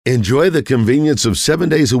Enjoy the convenience of 7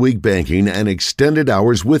 days a week banking and extended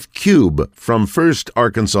hours with Cube from First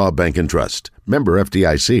Arkansas Bank and Trust. Member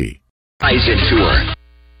FDIC. Eisen Tour.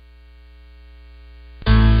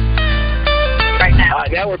 Right now. All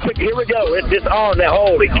right, now here we go. It's just on there.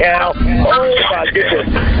 Holy cow. Oh, my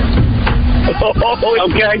goodness.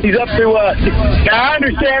 Okay, he's up to, now I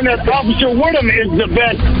understand that Officer Woodham is the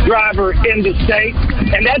best driver in the state,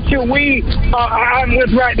 and that's who I'm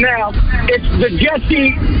with right now. It's the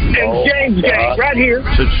Jesse and James gang right here.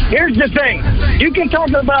 Here's the thing. You can talk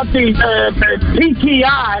about the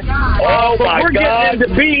PTI, but we're getting into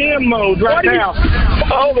BM mode right now.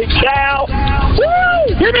 Holy cow.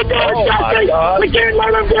 Woo! Give it there, Jesse. We can't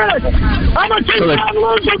let him get it. I'm going to keep on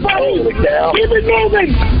losing, buddy. Keep it moving.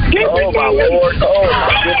 Keep it moving. Lord.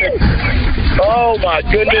 Oh, my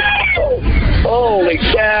goodness. Holy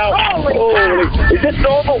cow. Holy. Is this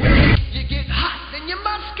normal? You get hot and you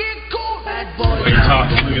must get cool, bad boy. Look at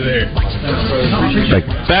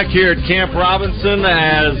there. Back here at Camp Robinson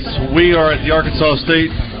as we are at the Arkansas State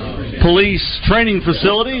Police Training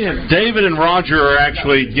Facility. And David and Roger are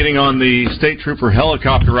actually getting on the State Trooper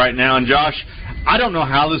helicopter right now. And Josh, I don't know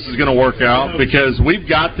how this is going to work out because we've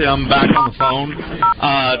got them back on the phone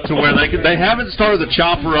to where they haven't started the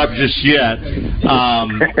chopper up just yet.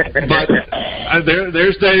 But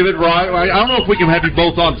there's David. Right? I don't know if we can have you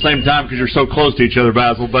both on at the same time because you're so close to each other,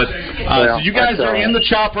 Basil. But so you guys are in the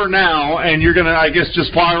chopper now, and you're going to, I guess,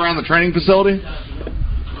 just fly around the training facility?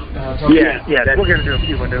 Yeah. We're going to do a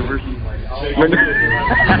few maneuvers.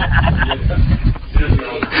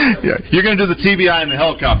 Yeah, you're going to do the TBI in the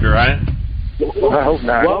helicopter, right? I hope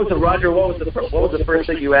not. What was the first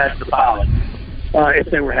thing you asked the pilot?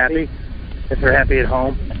 If they were happy. If they're happy at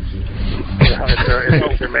home.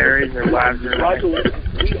 If they're married and their wives are Roger,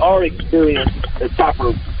 we are experienced as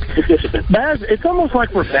chopper participants. It's almost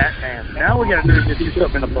like we're Batman. Now we got to do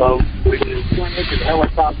something in a boat. We do planes and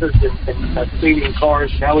helicopters and speeding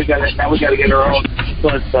cars. Now we got to get our own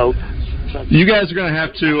boat. You guys are going to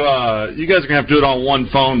have to do it on one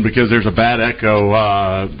phone because there's a bad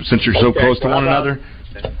echo since you're so close to one another.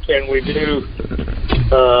 Can we do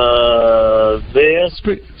this?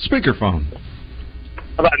 Speakerphone.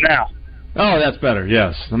 How about now? Oh, that's better.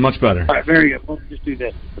 Yes, much better. All right, very good. Let's just do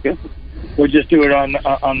this. Okay. We'll just do it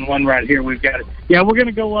on one right here. We've got it. Yeah, we're going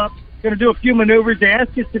to go up. Going to do a few maneuvers. They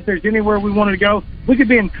asked us if there's anywhere we wanted to go. We could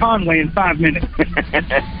be in Conway in 5 minutes.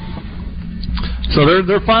 So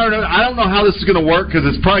they're firing. I don't know how this is going to work because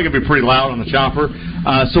it's probably going to be pretty loud on the chopper.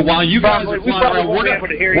 So while you guys are flying around,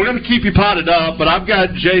 we're going to keep you potted up. But I've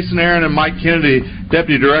got Jason Aaron and Mike Kennedy,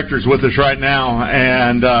 deputy directors, with us right now.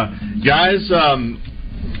 And guys,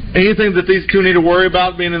 anything that these two need to worry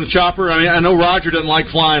about being in the chopper? I mean, I know Roger doesn't like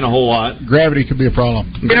flying a whole lot. Gravity could be a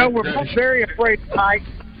problem. You know, we're both very afraid of heights.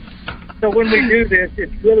 So when we do this,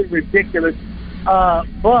 it's really ridiculous.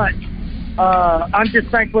 But I'm just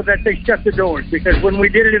thankful that they shut the doors because when we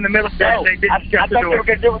did it in the middle of the day, they didn't shut the doors. I thought they were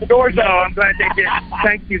going to do it with the doors open. No, I'm glad they did.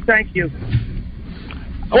 Thank you.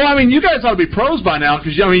 Well, I mean, you guys ought to be pros by now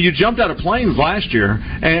because, I mean, you jumped out of planes last year,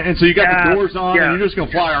 and so you got the doors on, and you're just going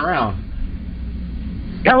to fly around.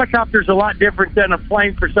 Helicopter's a lot different than a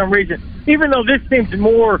plane for some reason, even though this seems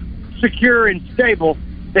more secure and stable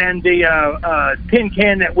than the tin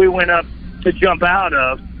can that we went up to jump out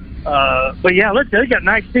of. But yeah, look, they got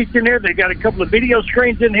nice seats in there. They got a couple of video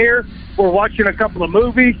screens in here. We're watching a couple of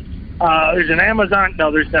movies. There's an Amazon.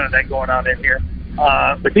 No, there's none of that going on in here.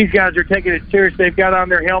 But these guys are taking it serious. They've got on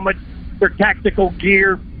their helmets, their tactical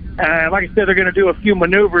gear. Like I said, they're going to do a few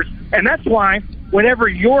maneuvers. And that's why whenever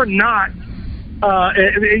you're not,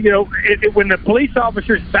 when the police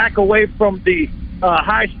officers back away from the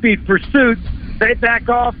high-speed pursuit, they back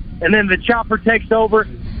off, and then the chopper takes over,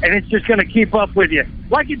 and it's just going to keep up with you,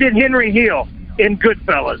 like it did Henry Hill in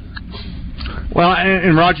Goodfellas. Well,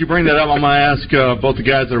 and Roger, you bring that up. I'm going to ask both the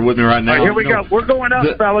guys that are with me right now. All right, here we go. We're going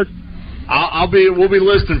up, fellas. We'll be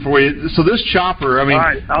listening for you. So this chopper, I mean,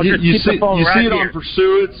 right, you see it on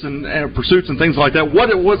pursuits and things like that.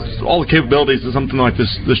 What's all the capabilities that something like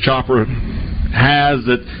this chopper has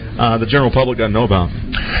that the general public doesn't know about?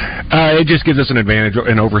 It just gives us an advantage,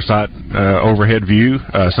 an overhead view.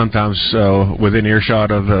 Sometimes within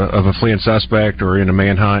earshot of a fleeing suspect or in a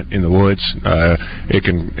manhunt in the woods, it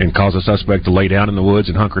can cause a suspect to lay down in the woods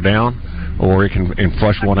and hunker down, or it can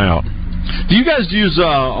flush one out. Do you guys use a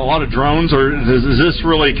lot of drones, or is this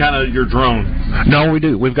really kind of your drone? No, we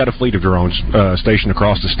do. We've got a fleet of drones stationed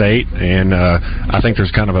across the state, and I think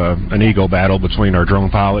there's kind of an ego battle between our drone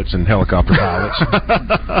pilots and helicopter pilots.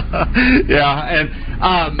 Yeah, and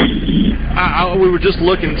we were just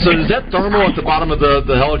looking. So is that thermal at the bottom of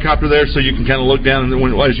the helicopter there, so you can kind of look down, and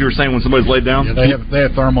as you were saying, when somebody's laid down? Yeah, they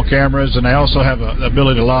have thermal cameras, and they also have the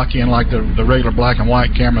ability to lock in like the regular black and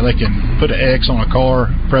white camera. They can put an X on a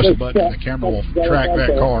car, press a button, and the camera will track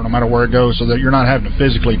that car no matter where it goes, so that you're not having to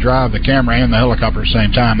physically drive the camera and the helicopter at the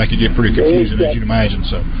same time. That could get pretty confusing, as you'd imagine,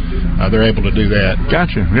 so they're able to do that.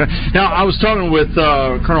 Gotcha. Yeah. Now, I was talking with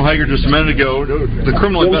Colonel Hager just a minute ago, the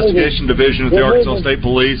Criminal Investigation Division at the Arkansas State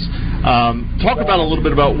Police. Talk about a little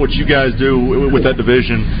bit about what you guys do with that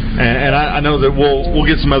division, and I know that we'll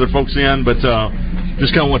get some other folks in, but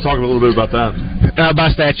just kind of want to talk a little bit about that. By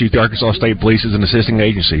statute, the Arkansas State Police is an assisting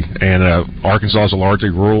agency, and Arkansas is a largely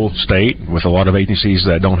rural state with a lot of agencies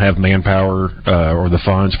that don't have manpower or the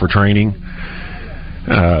funds for training.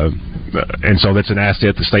 And so that's an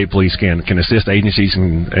asset the state police can assist agencies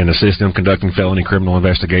and assist them conducting felony criminal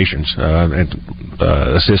investigations and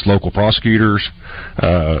assist local prosecutors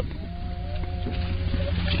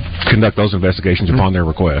conduct those investigations upon their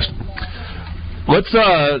request.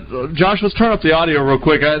 Josh, let's turn up the audio real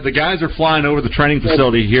quick. The guys are flying over the training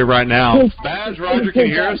facility here right now. Badge, Roger, can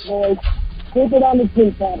you hear us? Keep it on the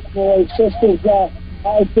treetops, boys. This is,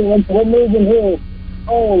 we're moving here.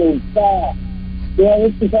 Holy cow. Yeah,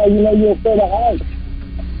 this is how you know you're afraid of heights.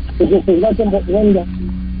 Because there's nothing but window.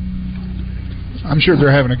 I'm sure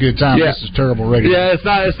they're having a good time. Yeah. This is terrible radio. Yeah,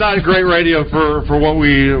 it's not a great radio for what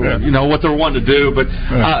we what they're wanting to do. But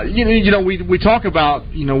we talk about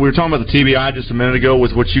we were talking about the TBI just a minute ago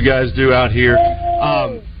with what you guys do out here.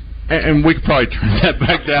 And we could probably turn that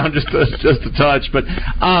back down just a touch. But,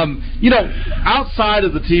 outside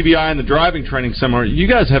of the TBI and the driving training seminar, you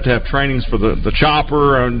guys have to have trainings for the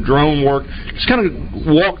chopper and drone work. Just kind of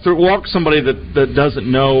walk somebody that doesn't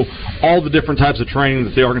know all the different types of training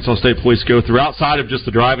that the Arkansas State Police go through outside of just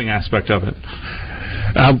the driving aspect of it.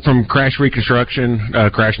 From crash reconstruction,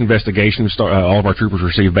 crash investigations, all of our troopers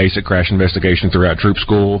receive basic crash investigation throughout troop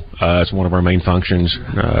school. It's one of our main functions.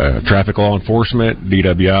 Traffic law enforcement,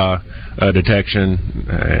 DWI, detection,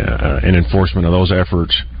 and enforcement of those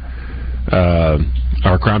efforts.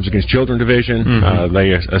 Our Crimes Against Children Division,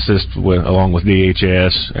 they assist along with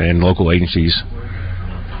DHS and local agencies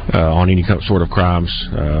on any sort of crimes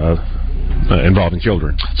involving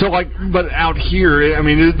children. So, but out here, I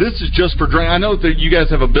mean, this is just for training. I know that you guys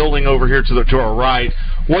have a building over here to our right.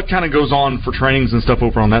 What kind of goes on for trainings and stuff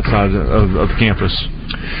over on that side of the campus?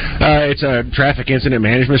 It's a traffic incident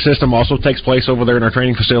management system. Also takes place over there in our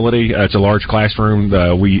training facility. It's a large classroom.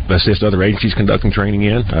 We assist other agencies conducting training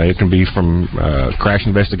in. It can be from crash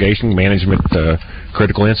investigation, management,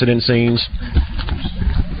 critical incident scenes.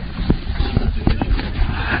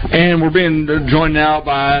 And we're being joined now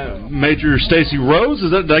by Major Stacy Rhodes.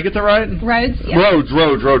 Did I get that right? Rhodes, yeah.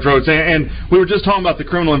 Rhodes. And we were just talking about the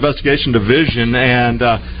Criminal Investigation Division, and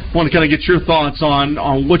want to kind of get your thoughts on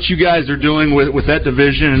what you guys are doing with that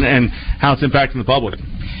division and how it's impacting the public.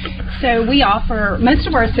 So we offer most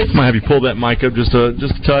of our assistance. I'm going to have you pull that mic up just a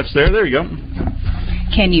touch there. There you go.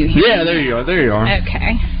 Can you hear me? There you go. There you are.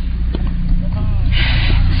 Okay.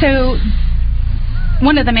 So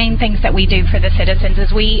one of the main things that we do for the citizens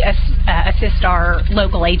is we assist our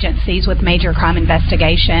local agencies with major crime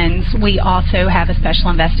investigations. We also have a special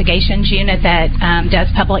investigations unit that does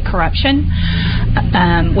public corruption.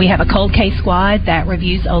 We have a cold case squad that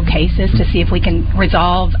reviews old cases to see if we can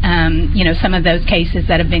resolve, some of those cases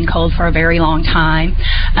that have been cold for a very long time.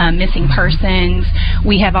 Missing persons.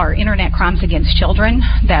 We have our Internet Crimes Against Children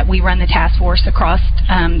that we run the task force across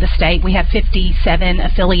the state. We have 57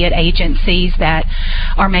 affiliate agencies that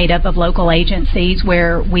are made up of local agencies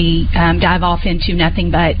where we dive off into nothing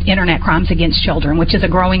but Internet crimes against children, which is a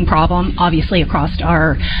growing problem, obviously, across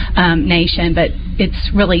our nation, but it's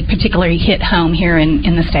really particularly hit home here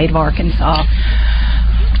in the state of Arkansas.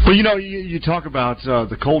 Well, you talk about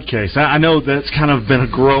the cold case. I know that's kind of been a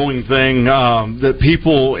growing thing that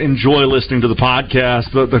people enjoy listening to the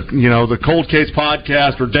podcast, the cold case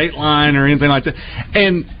podcast or Dateline or anything like that.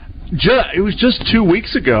 And it was just 2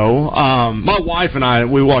 weeks ago. My wife and I,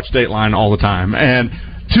 we watch Dateline all the time, and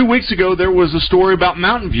 2 weeks ago there was a story about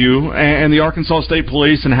Mountain View and the Arkansas State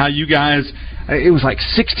Police and how you guys, it was like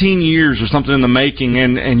 16 years or something in the making,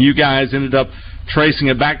 and you guys ended up tracing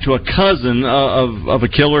it back to a cousin of a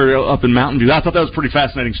killer up in Mountain View. I thought that was a pretty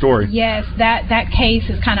fascinating story. Yes, that case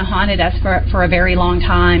has kind of haunted us for a very long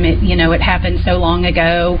time. It happened so long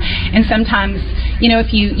ago, and sometimes,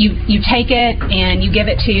 if you take it and you give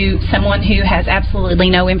it to someone who has absolutely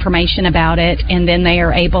no information about it, and then they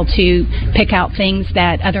are able to pick out things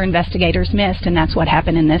that other investigators missed, and that's what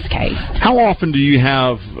happened in this case. How often do you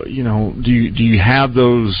have, do you have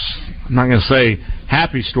those, I'm not going to say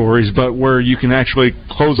happy stories, but where you can actually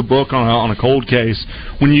close a book on a cold case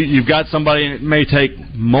when you've got somebody, and it may take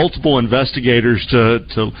multiple investigators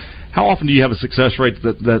to how often do you have a success rate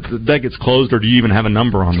that gets closed, or do you even have a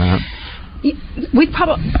number on that?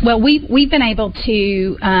 We've been able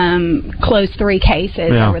to close 3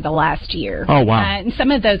 cases over the last year. Oh, wow. And some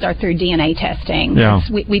of those are through DNA testing. Yeah.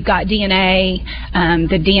 We've got DNA.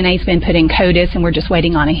 The DNA's been put in CODIS, and we're just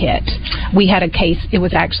waiting on a hit. We had a case, it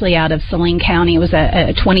was actually out of Saline County. It was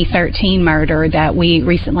a 2013 murder that we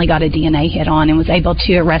recently got a DNA hit on and was able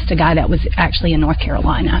to arrest a guy that was actually in North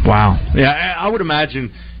Carolina. Wow. Yeah, I would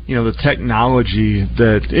imagine, the technology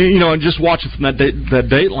that, and just watching from that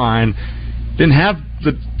Dateline, didn't have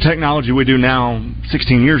the technology we do now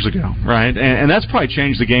 16 years ago, right? And that's probably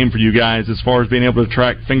changed the game for you guys as far as being able to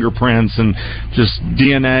track fingerprints and just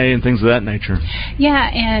DNA and things of that nature. Yeah,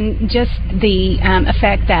 and just the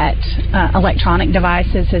effect that electronic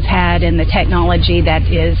devices has had and the technology that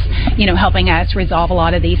is, helping us resolve a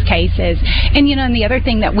lot of these cases. And, and the other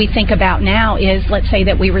thing that we think about now is, let's say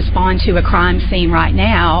that we respond to a crime scene right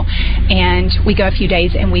now and we go a few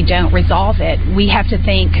days and we don't resolve it. We have to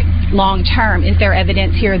think long term. Is there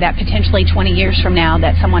evidence here that potentially 20 years from now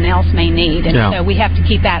that someone else may need? And so we have to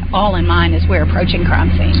keep that all in mind as we're approaching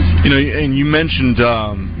crime scenes. And you mentioned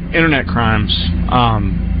internet crimes,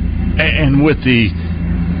 and with the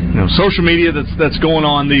social media that's going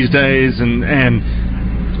on these days, and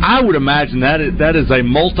I would imagine that is a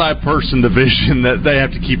multi-person division that they have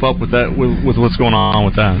to keep up with that with what's going on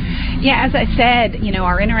with that. Yeah, as I said,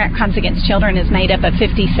 our Internet Crimes Against Children is made up of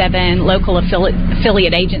 57 local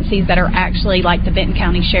affiliate agencies that are actually like the Benton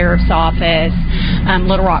County Sheriff's Office,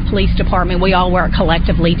 Little Rock Police Department. We all work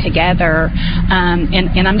collectively together.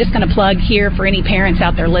 And I'm just going to plug here for any parents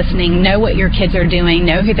out there listening, know what your kids are doing,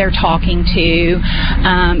 know who they're talking to.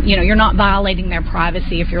 You're not violating their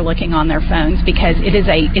privacy if you're looking on their phones, because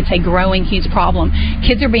it's a growing, huge problem.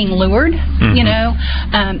 Kids are being lured,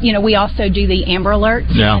 we also do the Amber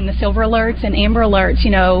Alerts and the Silver Alerts. And Amber Alerts,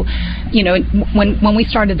 when we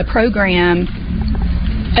started the program,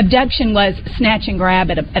 abduction was snatch and grab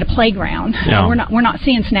at a playground. Yeah. We're not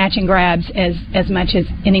seeing snatch and grabs as much as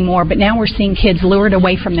anymore, but now we're seeing kids lured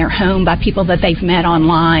away from their home by people that they've met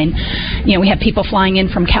online. We have people flying in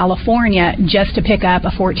from California just to pick up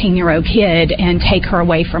a 14-year-old kid and take her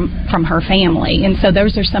away from her family. And so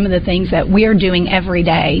those are some of the things that we're doing every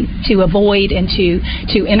day to avoid and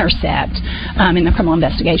to intercept in the Criminal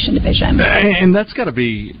Investigation Division. And that's got to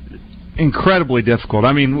be incredibly difficult.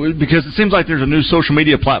 I mean, because it seems like there's a new social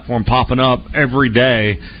media platform popping up every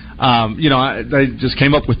day. They just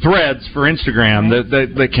came up with Threads for Instagram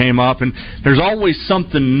that came up, and there's always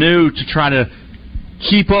something new to try to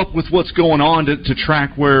keep up with what's going on to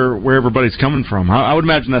track where everybody's coming from. I would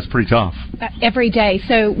imagine that's pretty tough. Every day.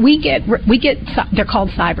 So we get they're called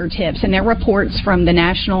cyber tips, and they're reports from the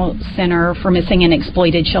National Center for Missing and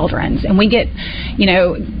Exploited Children. And we get,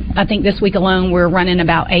 I think this week alone we're running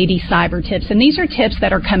about 80 cyber tips, and these are tips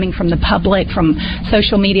that are coming from the public, from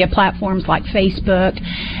social media platforms like Facebook,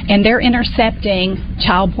 and they're intercepting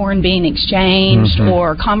child porn being exchanged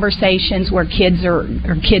or conversations where kids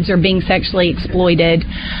are being sexually exploited.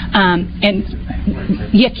 And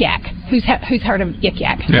Yik Yak. Who's heard of Yik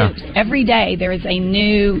Yak? Yeah. Every day there is a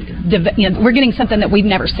new. We're getting something that we've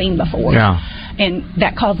never seen before. Yeah. And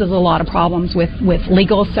that causes a lot of problems with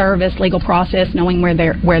legal service, legal process, knowing where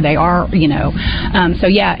they are. So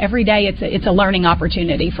yeah, every day it's a learning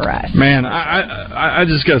opportunity for us. Man, I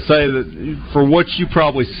just got to say that for what you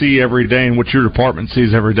probably see every day and what your department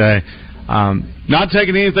sees every day. Not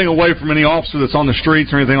taking anything away from any officer that's on the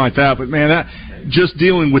streets or anything like that, but man, just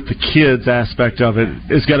dealing with the kids aspect of it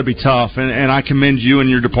has got to be tough, and I commend you and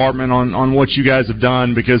your department on what you guys have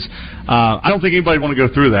done, because I don't think anybody want to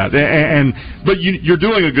go through that. But you're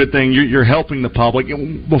doing a good thing. You're helping the public.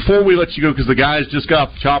 Before we let you go, because the guys just got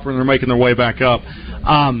off the chopper and they're making their way back up,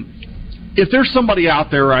 if there's somebody out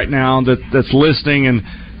there right now that's listening and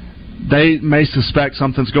they may suspect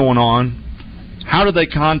something's going on, how do they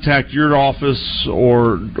contact your office,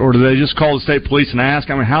 or do they just call the state police and ask?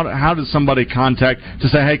 I mean, how does somebody contact to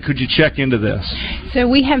say, hey, could you check into this? So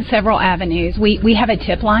we have several avenues. We have a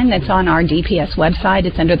tip line that's on our DPS website.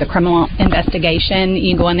 It's under the criminal investigation.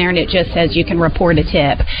 You can go in there and it just says you can report a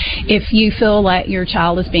tip. If you feel like your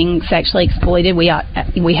child is being sexually exploited, we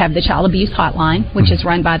have the child abuse hotline, which is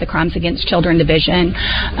run by the Crimes Against Children Division.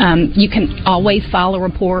 You can always file a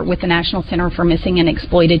report with the National Center for Missing and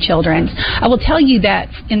Exploited Children. I will tell you that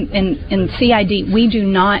in CID, we do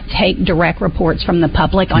not take direct reports from the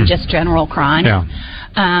public on just general crime. Yeah.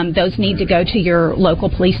 Those need to go to your local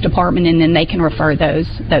police department, and then they can refer those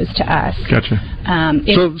to us. Gotcha.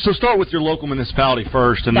 So start with your local municipality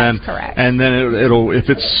first, and that's then correct. And then it'll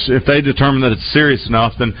if they determine that it's serious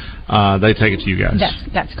enough, then they take it to you guys.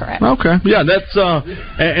 That's correct. Okay. Yeah, that's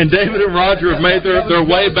and David and Roger have made their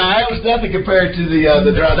way back. That was nothing compared to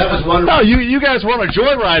the drive. That was wonderful. No, you guys were on a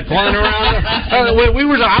joyride flying around.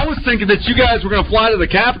 I was thinking that you guys were going to fly to the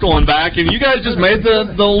Capitol and back, and you guys just made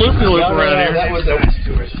the loop-de-loop around here. That was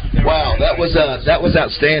wow. That was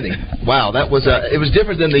outstanding. Wow, that was it was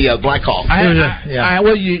different than the Black Hawk.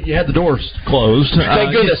 Well, you had the doors closed.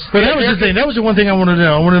 Thank goodness. But that was the thing. That was the one thing I wanted to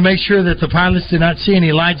know. I wanted to make sure that the pilots did not see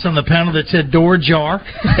any lights on the panel that said door jar.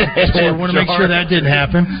 So I want to make sure that didn't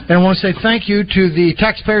happen. And I want to say thank you to the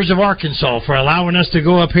taxpayers of Arkansas for allowing us to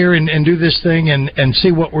go up here and do this thing and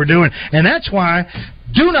see what we're doing. And that's why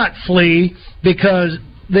do not flee, because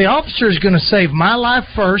the officer is going to save my life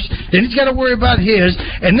first, then he's got to worry about his,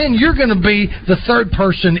 and then you're going to be the third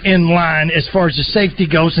person in line as far as the safety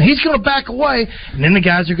goes, and he's going to back away, and then the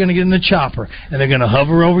guys are going to get in the chopper, and they're going to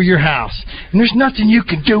hover over your house, and there's nothing you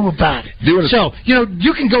can do about it. So,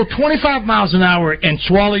 you can go 25 miles an hour and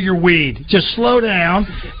swallow your weed. Just slow down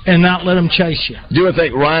and not let them chase you. Do you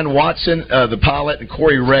think Ryan Watson, the pilot, and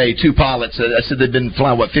Corey Ray, two pilots, I said they've been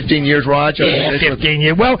flying, 15 years, Raj? Yeah, 15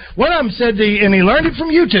 years. Well, one of them said, and he learned it from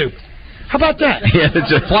YouTube. How about that? Yeah,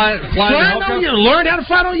 it's a flying you learned how to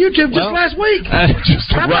fly on YouTube just last week.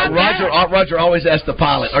 Roger always asks the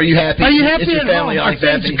pilot, "Are you happy? Are you happy? Is your family happy?"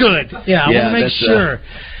 It's good. Yeah, I want to make sure.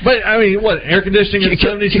 But I mean, what, air conditioning at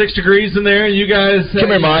 76 degrees in there, and you guys? Come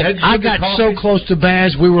here, Mike. I got so close to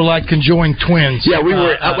Baz, we were like conjoined twins. Yeah, we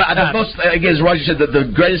were. Again, as Roger said, the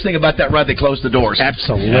greatest thing about that ride, they closed the doors.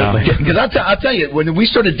 Absolutely. Because I'll tell you, when we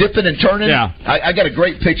started dipping and turning, I got a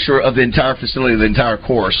great picture of the entire facility, the entire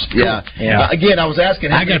course. Yeah. Again, I was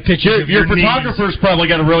asking. I got pictures of your photographer's probably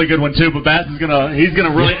got a really good one too, but Baz is he's gonna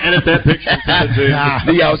really edit that picture.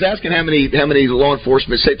 I was asking how many law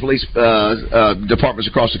enforcement, state police departments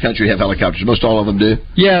across the country have helicopters. Most all of them do.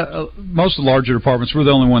 Yeah, most of the larger departments. We're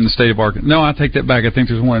the only one in the state of Arkansas. No, I take that back. I think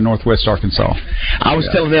there's one in Northwest Arkansas. I was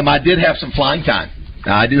telling them I did have some flying time.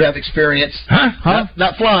 I do have experience,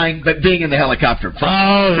 not flying, but being in the helicopter.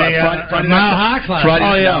 Friday Mile High Club.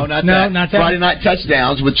 Friday night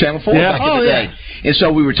touchdowns with Channel 4 back in the day. And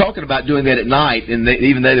so we were talking about doing that at night, and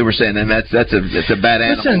even they were saying, and that's a bad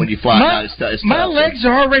animal when you fly at night. It's my legs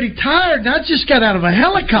are already tired, and I just got out of a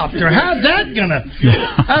helicopter. How's that gonna?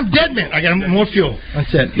 I'm dead man. I got more fuel.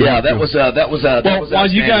 That's it. Yeah, that was. While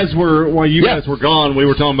you guys were gone, we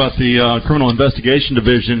were talking about the Criminal Investigation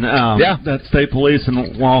Division. That state police.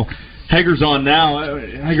 And while Hager's on now,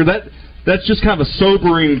 Hager, that's just kind of a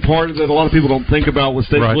sobering part that a lot of people don't think about with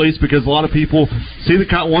state police, because a lot of people see they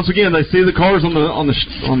see the cars on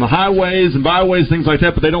the highways and byways, things like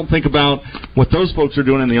that, but they don't think about what those folks are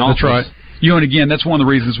doing in the office. That's right. And again, that's one of the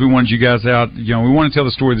reasons we wanted you guys out. We want to tell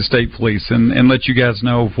the story of the state police and let you guys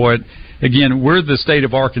know what. Again, we're the state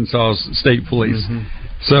of Arkansas's state police,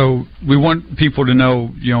 so we want people to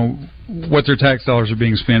know, what their tax dollars are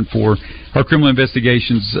being spent for. Our criminal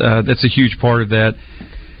investigations, that's a huge part of that.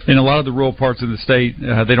 In a lot of the rural parts of the state,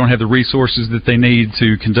 they don't have the resources that they need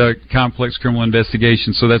to conduct complex criminal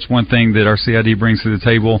investigations, so that's one thing that our CID brings to the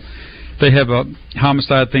table. They have a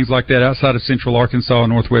homicide, things like that, outside of central Arkansas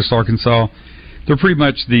and northwest Arkansas. They're pretty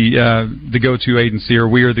much the go-to agency, or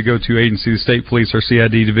we are the go-to agency. The state police, our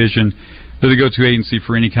CID division, they're the go-to agency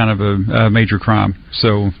for any kind of a major crime.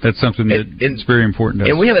 So that's something that's very important to us.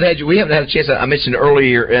 And we haven't had a chance. I mentioned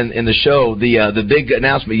earlier in the show the big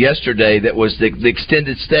announcement yesterday that was the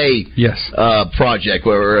extended stay project.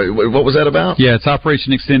 What was that about? Yeah, it's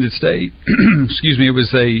Operation Extended Stay. Excuse me. It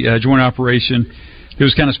was a joint operation. It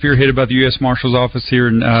was kind of spearheaded by the U.S. Marshal's Office here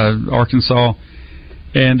in Arkansas.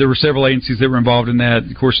 And there were several agencies that were involved in that.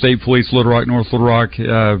 Of course, State Police, Little Rock, North Little Rock,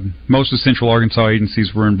 most of the Central Arkansas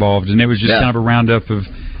agencies were involved. And it was just kind of a roundup of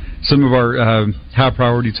some of our high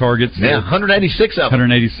priority targets. Yeah, 186 of them.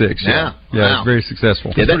 186. Yeah, wow. Very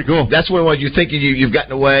successful. Yeah, pretty cool. That's when you're thinking you've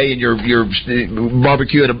gotten away and you're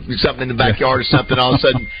barbecuing something in the backyard or something. All of a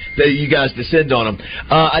sudden, you guys descend on them.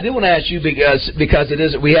 I did want to ask you because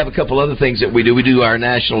we have a couple other things that we do. We do our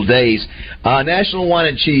national days. National Wine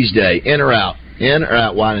and Cheese Day. In or out? In or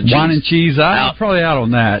out wine and cheese? Wine and cheese. I'm probably out on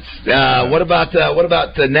that. What about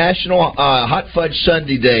the National Hot Fudge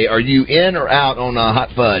Sundae Day? Are you in or out on hot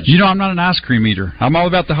fudge? I'm not an ice cream eater. I'm all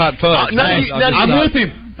about the hot fudge. I'm with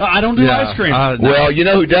him. I don't do ice cream. Well, you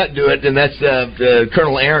know who doesn't do it, and that's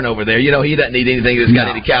Colonel Aaron over there. He doesn't eat anything that's got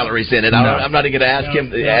any calories in it. I'm not even going to ask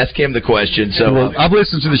him the question. So I've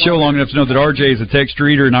listened to the show long enough to know that RJ is a texture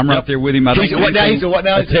eater, and I'm right there with him. He's a what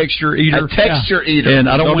now? A texture eater. A texture eater. And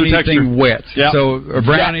I don't want anything wet. Yep. So a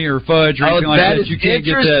brownie or fudge or anything like that, you can't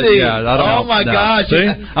get that. Yeah, oh my gosh! See?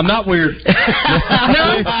 I'm not weird. I'm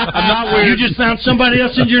not weird. You just found somebody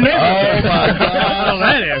else in your neighborhood. Oh my God!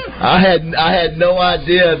 That is. I had no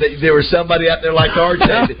idea that there was somebody out there like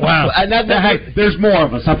RJ. Wow. There's more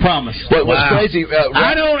of us, I promise. What's crazy?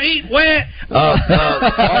 I don't eat wet.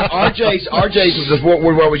 RJ's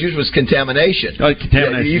word we used was contamination.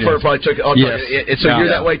 Contamination. You've probably took it. Yes. So you're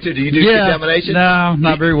that way too. Do you do contamination? No,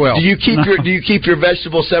 not very well. Do you keep your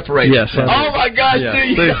vegetables separated? Yes. Oh my gosh, do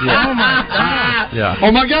you? Oh my God. Yeah.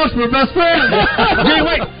 Oh my gosh, we're best friends.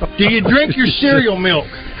 Wait. Do you drink your cereal milk?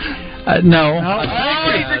 No.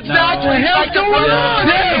 He's exaggerating. How's going on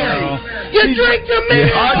there? You drink the milk.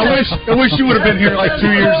 I wish you would have been here like 2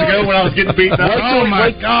 years ago when I was getting beaten up. Oh my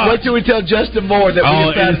God! Wait till we tell Justin Moore that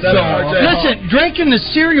we found another RJ. Listen, drinking the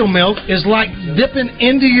cereal milk is like dipping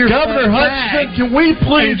into your Governor Hutchinson, can we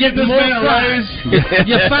please get this man a raise?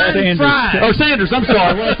 You find fries. Oh, Sanders, I'm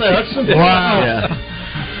sorry. What did I say? Hutchinson? Wow. Yeah.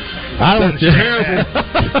 I don't terrible.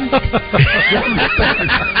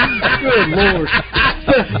 Good Lord.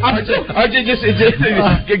 RJ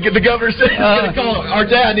the governor said he's going to call RJ.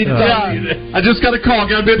 I need to talk to you. I just got a call.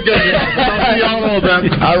 Got to be at the governor. I'll see y'all know about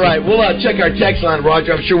it. All right, we'll check our text line,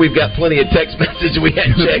 Roger. I'm sure we've got plenty of text messages we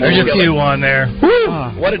hadn't checked. There's a few on there.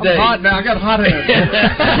 Woo! What a day. I'm hot now. I got hot hair.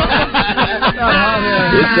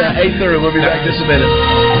 It's 8:30. We'll be back in just a minute.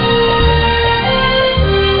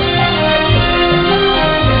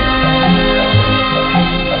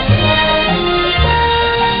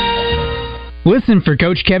 Listen for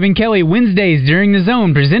Coach Kevin Kelly Wednesdays during the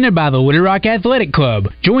Zone, presented by the Wooded Rock Athletic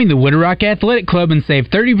Club. Join the Wooded Rock Athletic Club and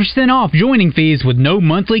save 30% off joining fees with no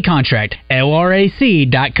monthly contract.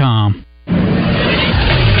 LRAC.com.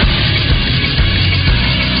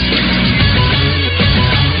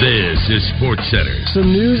 This is SportsCenter. Some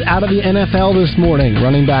news out of the NFL this morning.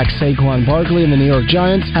 Running back Saquon Barkley and the New York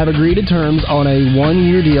Giants have agreed to terms on a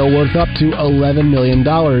one-year deal worth up to $11 million,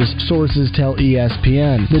 sources tell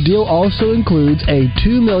ESPN. The deal also includes a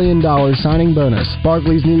 $2 million signing bonus.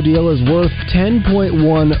 Barkley's new deal is worth $10.1.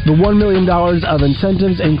 The $1 million of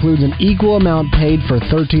incentives includes an equal amount paid for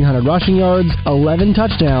 1,300 rushing yards, 11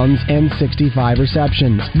 touchdowns, and 65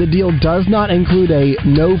 receptions. The deal does not include a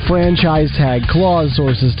no franchise tag clause,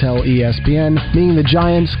 sources tell ESPN, meaning the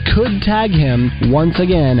Giants could tag him once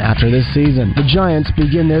again after this season. The Giants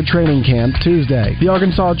begin their training camp Tuesday. The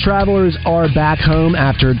Arkansas Travelers are back home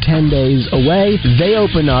after 10 days away. They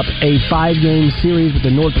open up a 5-game series with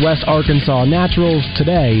the Northwest Arkansas Naturals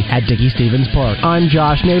today at Dickey-Stevens Park. I'm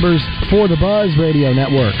Josh Neighbors for the Buzz Radio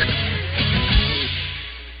Network.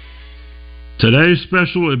 Today's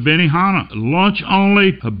special at Benihana, lunch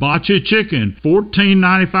only hibachi chicken,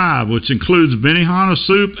 $14.95, which includes Benihana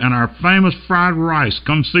soup and our famous fried rice.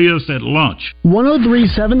 Come see us at lunch.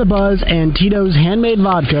 103.7 The Buzz and Tito's Handmade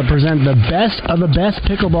Vodka present the Best of the Best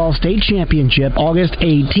Pickleball State Championship August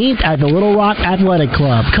 18th at the Little Rock Athletic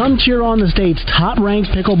Club. Come cheer on the state's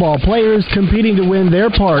top-ranked pickleball players competing to win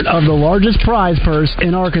their part of the largest prize purse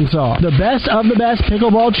in Arkansas. The Best of the Best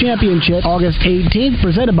Pickleball Championship August 18th,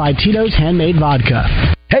 presented by Tito's Handmade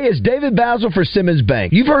Vodka. Hey, it's David Basil for Simmons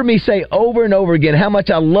Bank. You've heard me say over and over again how much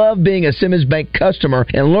I love being a Simmons Bank customer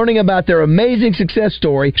and learning about their amazing success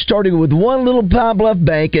story, starting with one little Pine Bluff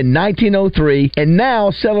bank in 1903 and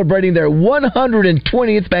now celebrating their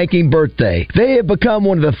 120th banking birthday. They have become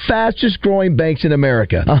one of the fastest growing banks in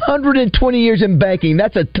America. 120 years in banking,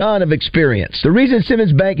 that's a ton of experience. The reason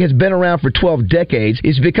Simmons Bank has been around for 12 decades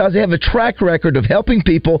is because they have a track record of helping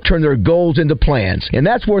people turn their goals into plans. And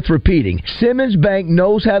that's worth repeating. Simmons Bank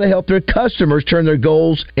knows knows how to help their customers turn their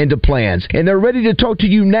goals into plans. And they're ready to talk to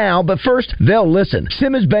you now, but first, they'll listen.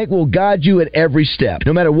 Simmons Bank will guide you at every step.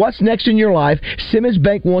 No matter what's next in your life, Simmons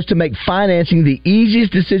Bank wants to make financing the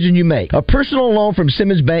easiest decision you make. A personal loan from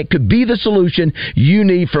Simmons Bank could be the solution you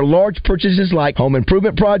need for large purchases like home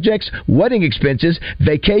improvement projects, wedding expenses,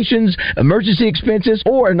 vacations, emergency expenses,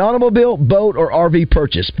 or an automobile, boat, or RV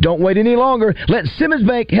purchase. Don't wait any longer. Let Simmons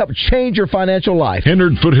Bank help change your financial life.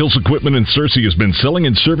 Hennard Foothills Equipment in Searcy has been selling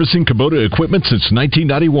and servicing Kubota equipment since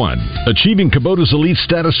 1991. Achieving Kubota's elite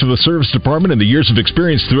status for the service department and the years of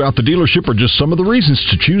experience throughout the dealership are just some of the reasons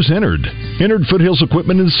to choose Hennard. Hennard Foothills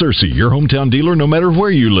Equipment in Searcy, your hometown dealer no matter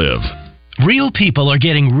where you live. Real people are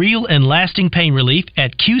getting real and lasting pain relief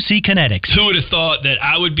at QC Kinetics. Who would have thought that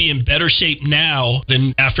I would be in better shape now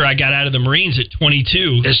than after I got out of the Marines at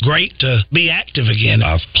 22? It's great to be active again.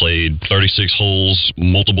 I've played 36 holes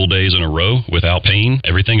multiple days in a row without pain.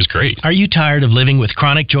 Everything is great. Are you tired of living with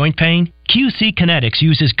chronic joint pain? QC Kinetics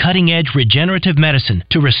uses cutting-edge regenerative medicine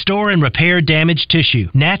to restore and repair damaged tissue.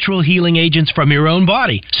 Natural healing agents from your own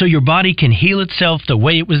body, so your body can heal itself the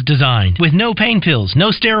way it was designed. With no pain pills,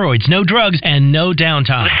 no steroids, no drugs, and no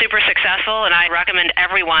downtime. It was super successful, and I recommend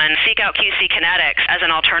everyone seek out QC Kinetics as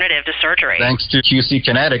an alternative to surgery. Thanks to QC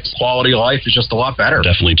Kinetics, quality of life is just a lot better.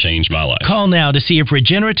 Definitely changed my life. Call now to see if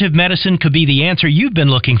regenerative medicine could be the answer you've been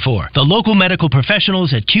looking for. The local medical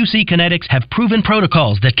professionals at QC Kinetics have proven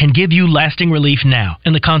protocols that can give you lasting relief now,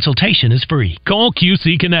 and the consultation is free. Call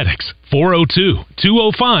QC Kinetics,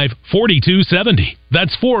 402-205-4270.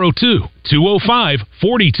 That's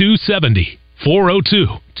 402-205-4270.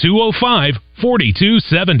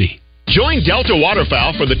 402-205-4270. Join Delta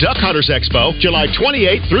Waterfowl for the Duck Hunters Expo, July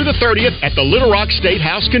 28th through the 30th at the Little Rock State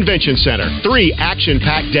House Convention Center. 3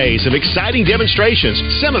 action-packed days of exciting demonstrations,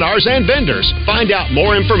 seminars, and vendors. Find out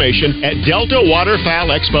more information at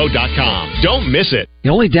deltawaterfowlexpo.com. Don't miss it. The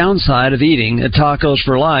only downside of eating at Tacos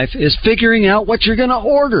for Life is figuring out what you're going to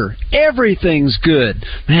order. Everything's good.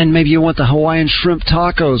 Man, maybe you want the Hawaiian shrimp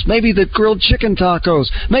tacos, maybe the grilled chicken tacos,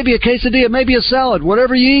 maybe a quesadilla, maybe a salad.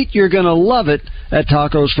 Whatever you eat, you're going to love it at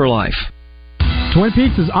Tacos for Life. Twin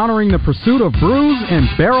Peaks is honoring the pursuit of brews and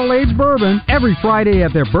barrel-aged bourbon every Friday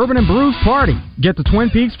at their Bourbon and Brews party. Get to Twin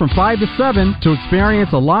Peaks from 5 to 7 to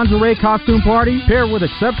experience a lingerie costume party paired with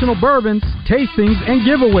exceptional bourbons, tastings, and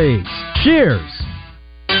giveaways. Cheers!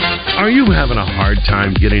 Are you having a hard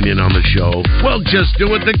time getting in on the show? Well, just do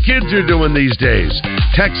what the kids are doing these days.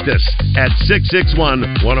 Text us at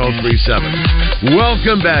 661-1037.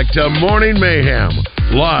 Welcome back to Morning Mayhem,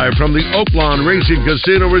 live from the Oaklawn Racing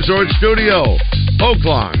Casino Resort Studio.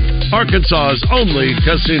 Oaklawn, Arkansas's only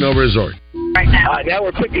casino resort. Right now,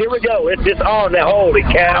 here we go. It's just on now. Holy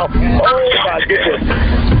cow. Oh, my goodness.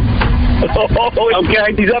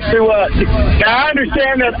 Okay, he's up to, now I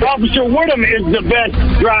understand that Officer Woodham is the best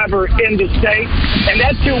driver in the state, and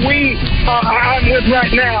that's who I'm with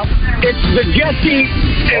right now. It's the Jesse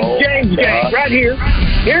and James gang right here.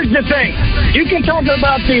 Here's the thing. You can talk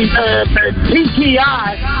about the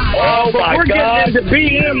PTI, but we're getting into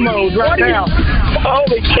BM mode right now.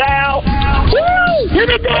 Holy cow. Woo! Give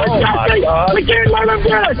it down, Jesse. We can't let him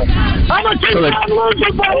do it. I'm going to keep on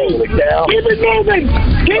losing, buddy. Holy cow. Keep it moving.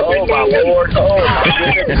 Keep it moving. Lord. Oh,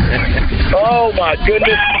 my goodness. Oh, my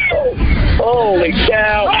goodness. Holy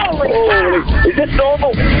cow. Holy. Is this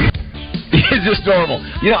normal? Is this normal?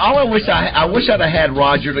 You know, all I wish I'd have had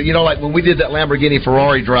Roger. You know, like when we did that Lamborghini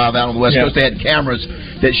Ferrari drive out on the West Coast, they had cameras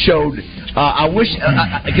that showed. I wish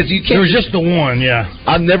because you can't. There was just the one, yeah.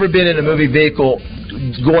 I've never been in a movie vehicle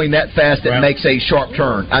going that fast that makes a sharp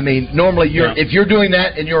turn. I mean, normally if you're doing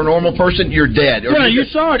that and you're a normal person, you're dead. Yeah, you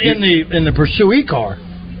saw it in the Pursuit car.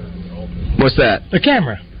 What's that? The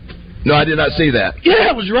camera. No, I did not see that. Yeah,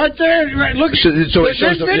 it was right there. Right, look. So it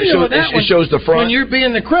shows the front. When you're being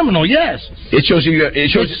the criminal, yes. It shows you.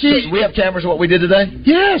 We have cameras of what we did today.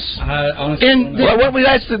 Yes. What we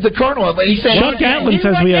asked the colonel, he said. Chuck Gatlin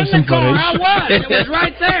says we have some footage. It was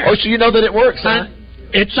right there. Oh, so you know that it works, huh?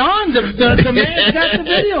 It's on. The man got the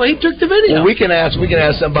video. He took the video. Well, we can ask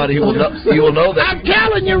somebody who will know. You will know that. I'm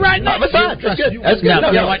telling you right now. That's fine. That's good. That's good.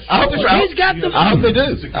 I hope they do.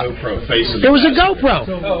 It's a GoPro facing. It was a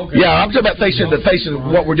GoPro. Oh, okay. Yeah, I'm talking about facing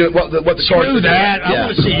what we're doing. What the car. Do that. I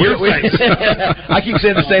want to see your face. I keep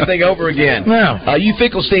saying the same thing over again. No. You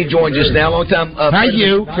Finkelstein joined just now. Long time.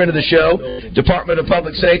 Friend of the show. Department of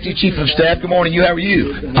Public Safety, Chief of Staff. Good morning. How are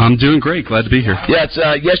you? I'm doing great. Glad to be here. Yeah. It's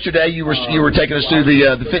yesterday. You were taking us through the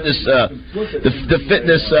the fitness the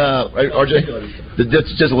fitness RJ.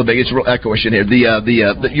 That's just a little bit. It's a real echoish in here.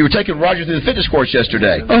 You were taking Roger through the fitness course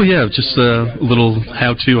yesterday. Oh yeah, just a little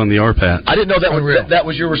how-to on the RPAT. I didn't know that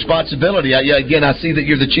was your responsibility. Again, I see that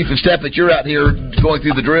you're the chief of staff, but you're out here going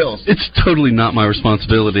through the drills. It's totally not my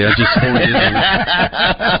responsibility. I just hold it in.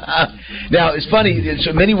 Now it's funny.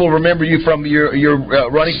 So many will remember you from your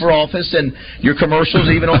running for office and your commercials,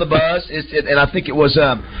 even on the bus. And I think it was.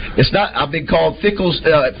 It's not. I've been called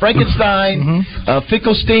Frankenstein,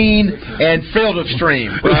 Fickelstein, and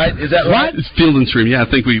Fieldstream. Right? Is that right? It's Field and Stream. Yeah, I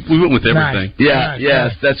think we went with everything. Nice. Yeah.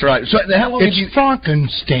 Yes, that's right. So how long have you?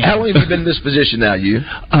 Frankenstein. How long have you been in this position now? You?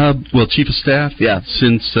 Well, chief of staff. Yeah.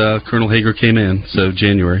 Since Colonel Hager came in, so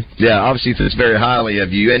January. Yeah, obviously it's very highly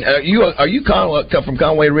of you. And are you come from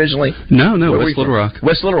Conway originally? No, West Little Rock.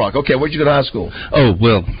 West Little Rock. Okay, where'd you go to high school? Oh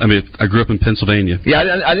well, I mean, I grew up in Pennsylvania.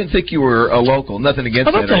 Yeah, I didn't think you were a local. Nothing against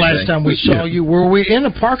that. How about the last time we saw you? Were we in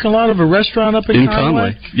a parking lot of a restaurant up in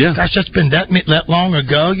Conway? Yeah. Gosh, that's been that long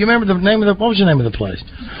ago. You remember what was the name of the place?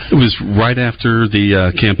 It was right after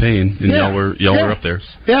the campaign, and y'all were up there.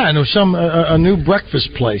 Yeah, and it was a new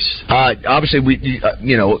breakfast place. Obviously,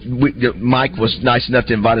 Mike was nice enough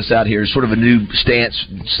to invite us out here. Sort of a new stance,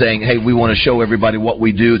 saying, "Hey, we want to show everybody what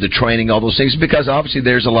we do, the training, all those things," because obviously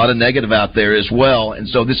there's a lot of negative out there as well. And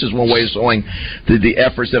so this is one way of showing the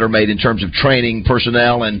efforts that are made in terms of training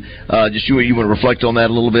personnel. And just you want to reflect on that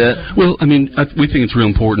a little bit? Well, I mean, we think it's real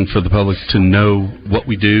important for the public to know what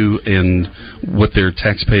we do and what their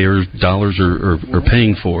taxpayer dollars are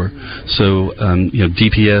paying for. So,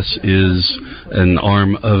 DPS is an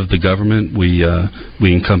arm of the government. We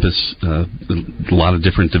encompass a lot of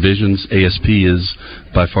different divisions. ASP is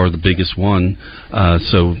by far the biggest one.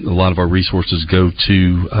 So a lot of our resources go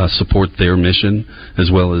to support their mission as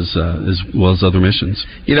well as other missions.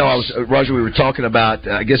 Roger, we were talking about.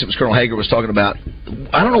 I guess it was Colonel Hager was talking about.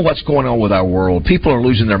 I don't know what's going on with our world. People are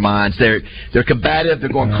losing their minds. They're combative. They're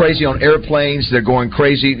going crazy on airplanes. They're going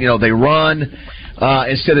crazy. They run.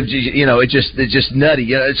 Instead of, it's just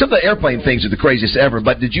nutty. Some of the airplane things are the craziest ever.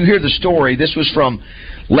 But did you hear the story? This was from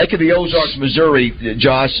Lake of the Ozarks, Missouri,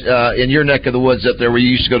 Josh, in your neck of the woods up there where you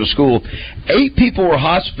used to go to school. 8 people were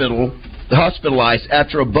hospitalized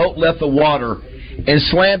after a boat left the water and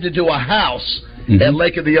slammed into a house at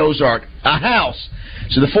Lake of the Ozark. A house.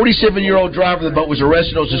 So the 47-year-old driver of the boat was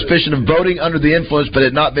arrested on suspicion of boating under the influence, but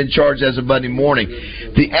had not been charged as of Monday morning.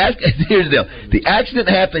 Here's the deal. The accident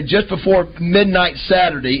happened just before midnight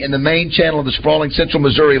Saturday in the main channel of the sprawling central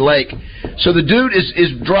Missouri lake. So the dude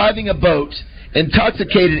is driving a boat,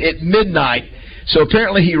 intoxicated at midnight. So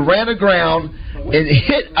apparently he ran aground and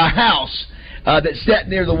hit a house that sat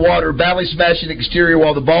near the water, badly smashing the exterior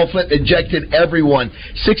while the ball flip ejected everyone.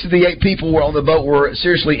 6 of the 8 people were on the boat were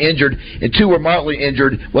seriously injured, and 2 were mildly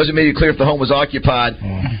injured. Wasn't immediately clear if the home was occupied.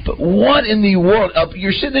 But what in the world?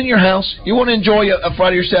 You're sitting in your house. You want to enjoy a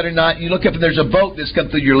Friday or Saturday night. You look up and there's a boat that's come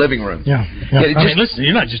through your living room. Yeah. Listen,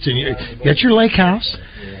 you're not just in your. You got your lake house.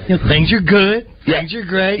 Things are good. Things are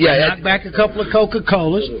great. Yeah, knock back a couple of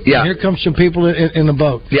Coca-Colas. Yeah. And here comes some people in the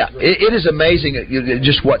boat. Yeah, it is amazing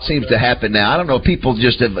just what seems to happen now. I don't know, people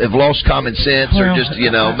just have lost common sense or just,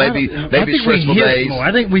 maybe stressful days.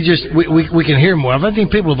 I think we can hear more. I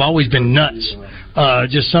think people have always been nuts.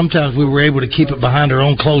 Just sometimes we were able to keep it behind our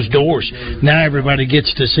own closed doors. Now everybody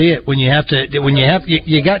gets to see it.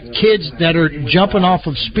 You got kids that are jumping off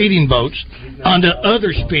of speeding boats onto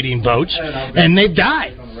other speeding boats, and they've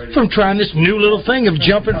died from trying this new little thing of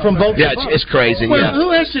jumping from boat to boat. It's crazy. Well, who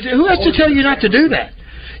has to tell you not to do that?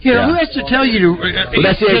 Who has to tell you to?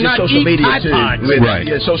 That's the age of social media too. Right.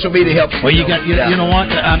 Yeah, social media helps. Well, you know what?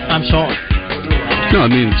 I'm sorry. No, I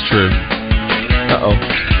mean it's true.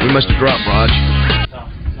 We must have dropped Raj.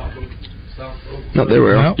 No, there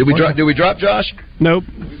we are. Did we drop Josh? Nope.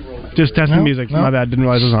 Just testing music. My bad. Didn't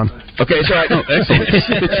realize it was on. Okay, it's all right. Excellent.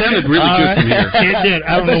 It sounded really good from here. It did.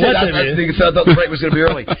 I don't know what that is. I thought the break was going to be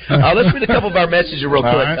early. Let's read a couple of our messages real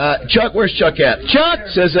quick. Right. Chuck, where's Chuck at? Chuck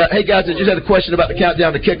says, hey, guys, I just had a question about the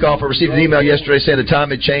countdown to kickoff. I received an email yesterday saying the time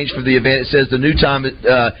had changed for the event. It says the new time,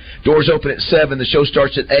 doors open at 7. The show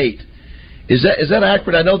starts at 8. Is that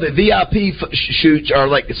accurate? I know that VIP shoots are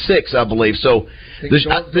like 6, I believe. So there's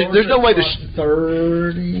no way there's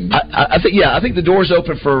 30. I think the doors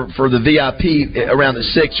open for the VIP around the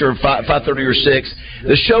 6 or 5:30 or 6.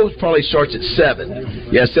 The show probably starts at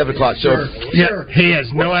 7. Yeah, 7 o'clock. So he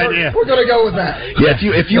has no idea. We're gonna go with that. Yeah,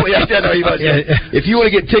 if you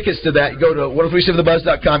want to get tickets to that, you go to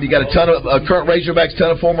 1037thebuzz.com. You got a ton of current Razorbacks,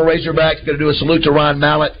 ton of former Razorbacks. Going to do a salute to Ryan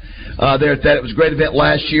Mallett. there at that. It was a great event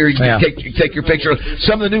last year. You can take your picture.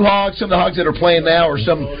 Some of the new hogs, some of the hogs that are playing now, or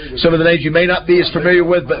some of the names you may not be as familiar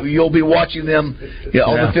with, but you'll be watching them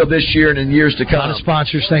on the field this year and in years to come. A lot of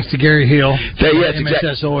sponsors, thanks to Gary Hill.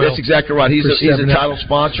 That's exactly right. He's a title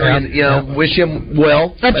sponsor, and wish him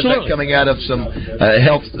well. Absolutely. Coming out of some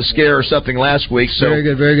health scare or something last week. So very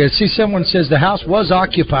good, very good. See, someone says the house was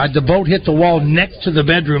occupied. The boat hit the wall next to the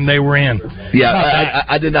bedroom they were in. Yeah,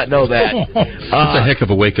 I did not know that. That's a heck of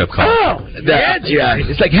a wake-up call.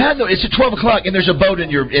 It's like it's at 12 o'clock and there's a boat in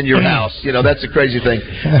your house. That's a crazy thing.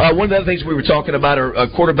 One of the other things we were talking about are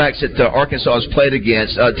quarterbacks that Arkansas has played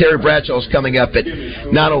against. Terry Bradshaw's coming up at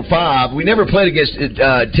 9:05. We never played against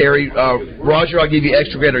Terry. Roger, I'll give you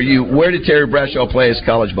extra credit. Where did Terry Bradshaw play his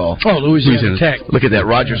college ball? Oh, Louisiana Tech. Look at that.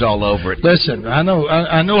 Roger's all over it. Listen, I know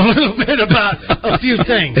a little bit about a few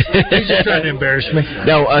things. He's just trying to embarrass me.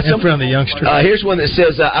 No, in front of the youngster. Here's one that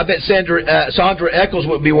says, I bet Sandra Eccles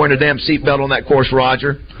wouldn't be wearing a damn seatbelt on that course,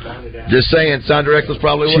 Roger. Just saying, Sandra Eccles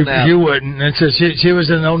probably wouldn't have. You wouldn't. It says she was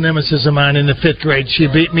an old nemesis of mine in the 5th grade. She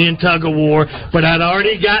beat me in tug of war, but I'd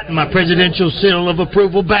already gotten my presidential seal of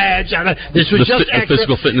approval badge. This was just extra.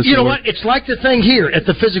 Physical fitness you know what? It's like the thing here at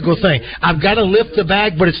the physical thing. I've got to lift the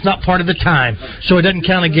bag, but it's not part of the time, so it doesn't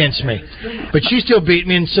count against me. But she still beat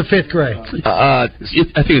me in the 5th grade. I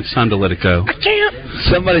think it's time to let it go. I can't.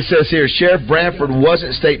 Somebody says here, Sheriff Branford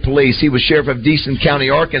wasn't state police. He was sheriff of Deason County,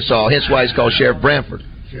 Arkansas. Hence why he's called Sheriff Branford.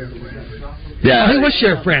 Yeah, he was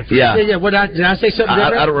Sheriff Branford. Yeah. What did I say something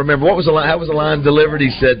different? I don't remember. What was the line? How was the line delivered?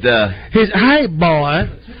 He said, "Hey boy,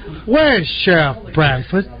 where's Sheriff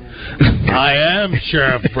Branford?" I am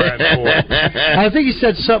Sheriff Bradford. I think he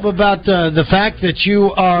said something about the fact that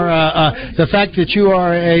you are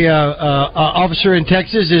a officer in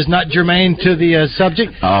Texas is not germane to the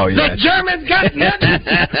subject. Oh yeah, the Germans got nothing.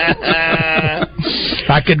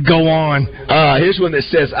 I could go on. Here's one that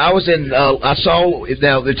says I saw.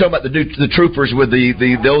 Now they're talking about the troopers with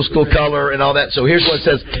the old school color and all that. So here's what it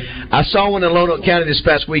says. I saw one in Lonoke County this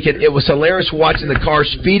past weekend. It was hilarious watching the car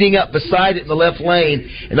speeding up beside it in the left lane,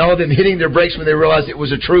 and all of them hitting their brakes when they realized it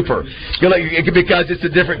was a trooper. Because it's a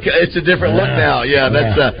different look now. Yeah,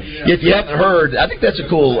 that's if you haven't heard, I think that's a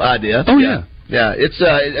cool idea. Oh yeah. Yeah, it's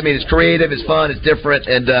it's creative, it's fun, it's different,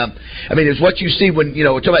 and it's what you see when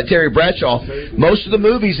we're talking about Terry Bradshaw. Most of the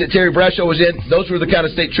movies that Terry Bradshaw was in, those were the kind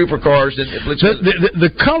of state trooper cars. The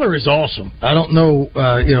color is awesome. I don't know,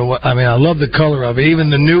 I love the color of it. Even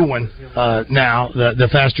the new one now, the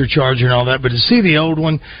faster Charger and all that. But to see the old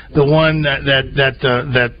one, the one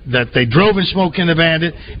that they drove in Smoke and the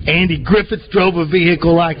Bandit, Andy Griffith drove a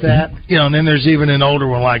vehicle like that. And then there's even an older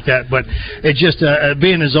one like that. But it just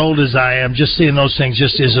being as old as I am, just seeing those things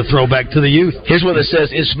just is a throwback to the youth. Here's one that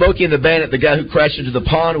says, in Smokey and the Bandit, the guy who crashed into the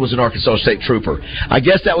pond was an Arkansas State trooper. I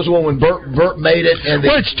guess that was one when Burt made it. And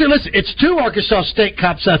it's two Arkansas State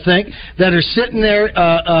cops, I think, that are sitting there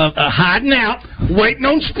hiding out, waiting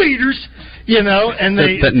on speeders. And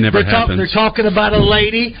they're talking about a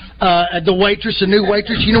lady, the waitress, a new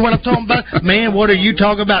waitress. You know what I'm talking about? Man, what are you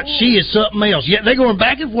talking about? She is something else. Yeah, they're going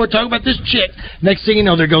back and forth talking about this chick. Next thing you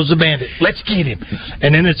know, there goes the bandit. Let's get him.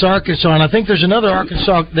 And then it's Arkansas, and I think there's another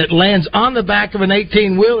Arkansas that lands on the back of an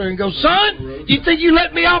 18-wheeler and goes, "Son, you think you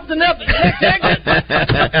let me off the nothing?"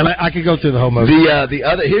 And I could go through the whole movie. The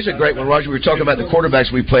other, here's a great one, Roger. We were talking about the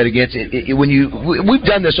quarterbacks we played against. We've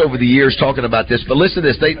done this over the years, talking about this, but listen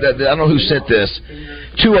to this. I don't know who sent this.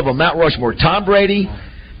 Two of them, Mount Rushmore: Tom Brady,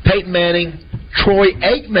 Peyton Manning, Troy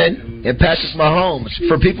Aikman, and Patrick Mahomes.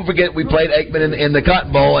 For people forget, we played Aikman in the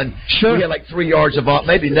Cotton Bowl, and we had like 3 yards of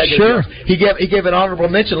maybe negative. Sure. He gave an honorable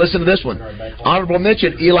mention. Listen to this one. Honorable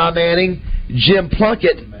mention: Eli Manning, Jim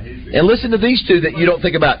Plunkett, and listen to these two that you don't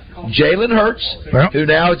think about: Jalen Hurts, who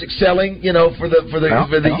now is excelling, for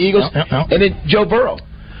the Eagles, and then Joe Burrow,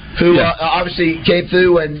 who obviously came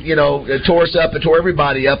through and tore us up and tore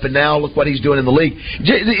everybody up, and now look what he's doing in the league.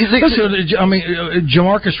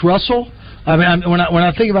 Jamarcus Russell. When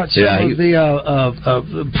I think about some of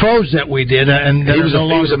the pros that we did, and he was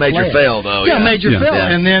a major fail, though. Yeah, major fail. Yeah.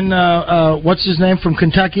 And then what's his name from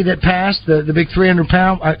Kentucky that passed, the big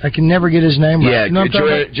 300-pound? I can never get his name right. Yeah,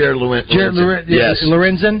 Jared Lorenzen. Yes,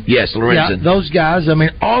 Lorenzen. Yes, Lorenzen. Yeah, those guys.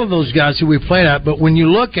 All of those guys who we played at. But when you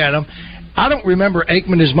look at them, I don't remember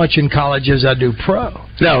Aikman as much in college as I do pro.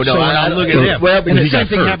 No, So when I look at him, well, and the same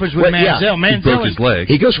thing happens with Manziel. He broke his leg.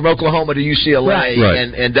 He goes from Oklahoma to UCLA,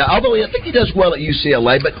 and although I think he does well at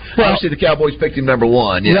UCLA, but obviously the Cowboys picked him number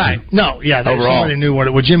one. Right? No, overall, somebody knew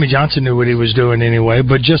well, Jimmy Johnson knew what he was doing anyway.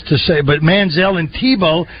 But just to say, but Manziel and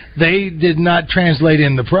Tebow, they did not translate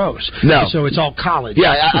in the pros. No, so it's all college.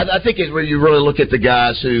 Yeah, I think when you really look at the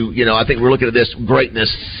guys who, I think we're looking at this greatness.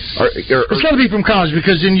 It's got to be from college,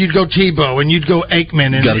 because then you'd go Tebow and you'd go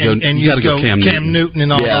Aikman and you'd go Cam Newton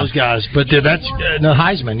and all those guys. But that's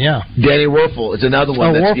Heisman, yeah. Danny Werfel is another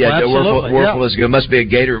one. Werfel is must be a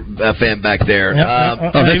Gator fan back there.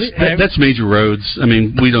 That's Major Rhodes. I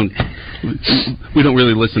mean, we don't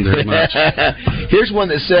really listen to him much. Here's one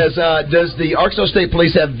that says, "Does the Arkansas State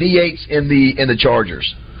Police have V8s in the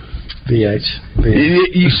Chargers?" V8s.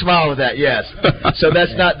 You smile at that, yes. So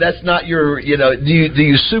that's not your. Do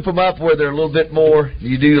you soup them up where they're a little bit more? Do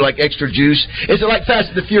you do like extra juice? Is it like Fast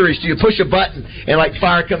and the Furious? Do you push a button and like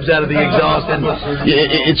fire comes out of the exhaust and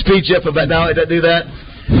it speeds you up about? No, it doesn't do that.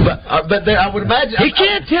 But I would imagine he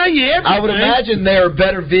can't tell you everything. I would imagine they're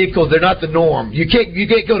better vehicles. They're not the norm. You can't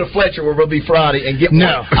go to Fletcher where we'll be Friday and get one.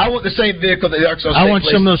 I want the same vehicle that the Arkansas State I want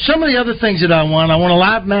some of the other things that I want. I want a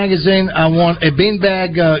Live magazine. I want a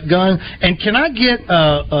beanbag gun. And can I get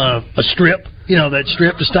a strip? That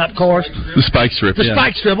strip to stop cars. The spike strip. The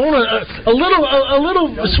spike strip. I want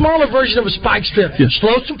a smaller version of a spike strip. Yes.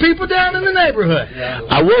 Slow some people down in the neighborhood.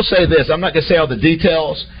 I will say this. I'm not going to say all the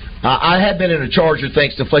details. I have been in a Charger,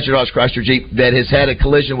 thanks to Fletcher Dodge Chrysler Jeep, that has had a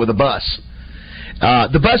collision with a bus.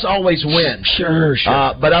 The bus always wins. Sure.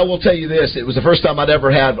 But I will tell you this: it was the first time I'd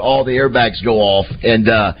ever had all the airbags go off, and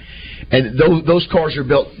those cars are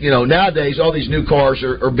built. Nowadays all these new cars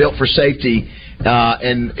are built for safety.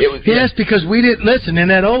 Because we didn't listen in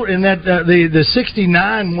the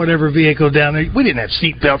 '69 whatever vehicle down there. We didn't have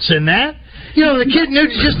seat belts in that. The kid knew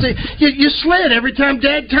you slid every time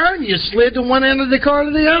Dad turned. You slid to one end of the car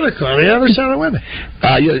to the other car, the other side of the window.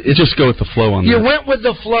 Just go with the flow on that. You went with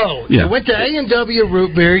the flow. Yeah. You went to A&W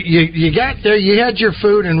Root Beer. You got there. You had your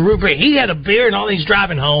food and root beer. He had a beer and all these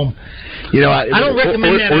driving home. I don't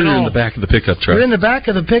recommend that at all. Or you're in the back of the pickup truck. You're in the back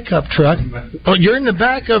of the pickup truck. Oh, you're in the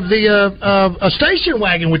back of the a station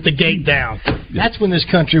wagon with the gate down. That's when this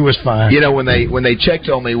country was fine. When they checked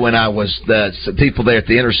on me when I was the people there at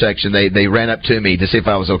the intersection, they ran up to me to see if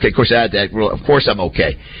I was okay. Of course, of course I'm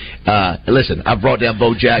okay. Listen, I brought down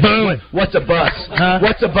Bo Jackson. Boom. What's a bus?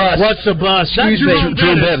 What's a bus? What's a bus? Excuse me.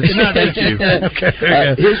 Thank you.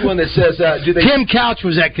 Okay. Here's one that says, Tim Couch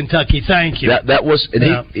was at Kentucky. Thank you. That was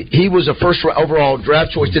he was a first overall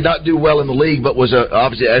draft choice. Did not do well in the league, but was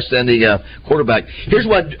obviously an outstanding quarterback. Here's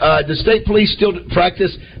one: the state police still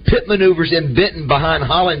practice pit maneuvers in Benton behind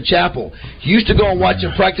Holland Chapel. Used to go and watch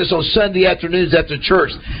them practice on Sunday afternoons after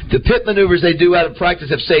church. The pit maneuvers they do out of practice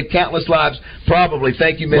have saved countless lives. Probably.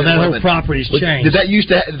 Thank you, men and women. That whole property's changed. Did that used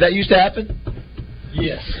to happen?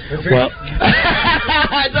 Yes. Well,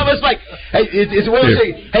 it's almost like, it's one of those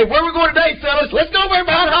things. Hey, where we going today, fellas? Let's go over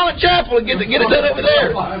behind Holland Chapel and get it done over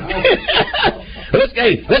there.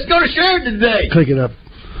 Let's go to Sheridan today. Click it up.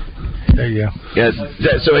 There you go. Yes.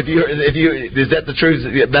 So if you is that the truth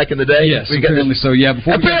back in the day? Yes, apparently so. Yeah.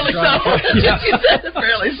 Apparently so.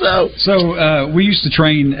 Apparently so. So we used to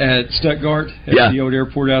train at Stuttgart at the old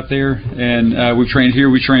airport out there, and we trained here.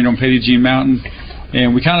 We trained on Petty Jean Mountain.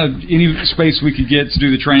 And we kind of, any space we could get to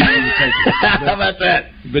do the training, we would take it. How about that?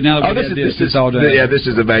 But now that this is all done. Yeah, this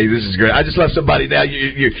is amazing. This is great. I just left somebody now.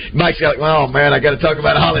 Mike's like, oh, man, I got to talk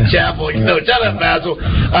about Holland Chapel. Shut up, Basil.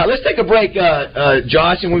 Let's take a break,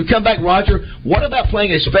 Josh. And when we come back, Roger, what about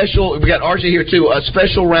playing a special, we got RJ here too, a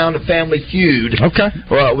special round of Family Feud. Okay.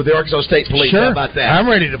 With the Arkansas State Police. Sure. How about that? I'm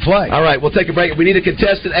ready to play. All right, we'll take a break. We need a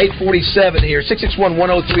contestant, 847 here.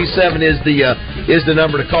 661-1037 is the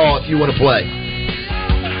number to call if you want to play.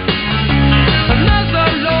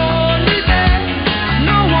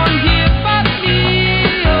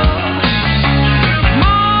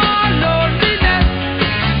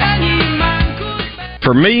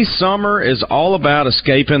 For me, summer is all about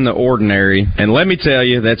escaping the ordinary, and let me tell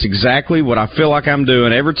you, that's exactly what I feel like I'm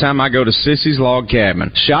doing every time I go to Sissy's Log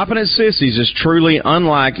Cabin. Shopping at Sissy's is truly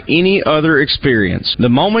unlike any other experience. The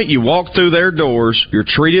moment you walk through their doors, you're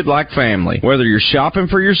treated like family. Whether you're shopping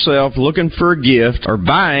for yourself, looking for a gift, or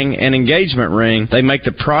buying an engagement ring, they make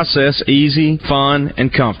the process easy, fun,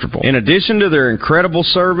 and comfortable. In addition to their incredible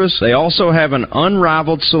service, they also have an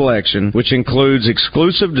unrivaled selection, which includes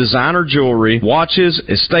exclusive designer jewelry, watches,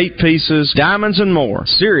 estate pieces, diamonds, and more.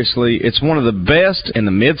 Seriously, it's one of the best in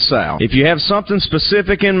the Mid-South. If you have something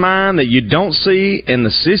specific in mind that you don't see in the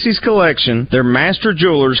Sissy's collection, their master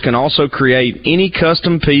jewelers can also create any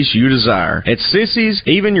custom piece you desire. At Sissy's,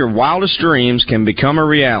 even your wildest dreams can become a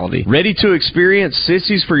reality. Ready to experience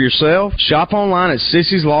Sissy's for yourself? Shop online at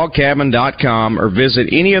sissyslogcabin.com or visit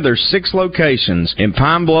any of their 6 locations in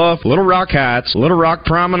Pine Bluff, Little Rock Heights, Little Rock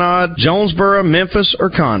Promenade, Jonesboro, Memphis, or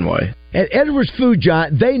Conway. At Edwards Food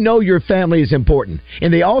Giant, they know your family is important,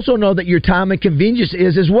 and they also know that your time and convenience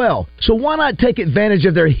is as well. So why not take advantage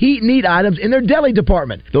of their heat and eat items in their deli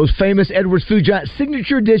department? Those famous Edwards Food Giant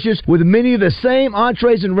signature dishes with many of the same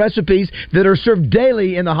entrees and recipes that are served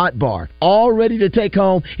daily in the hot bar, all ready to take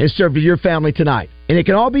home and serve to your family tonight. And it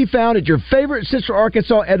can all be found at your favorite Central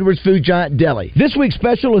Arkansas Edwards Food Giant deli. This week's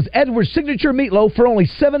special is Edwards Signature Meatloaf for only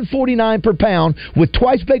 $7.49 per pound, with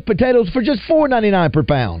twice-baked potatoes for just $4.99 per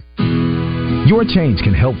pound. Your change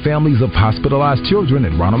can help families of hospitalized children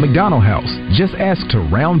at Ronald McDonald House. Just ask to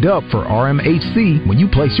round up for RMHC when you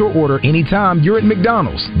place your order anytime you're at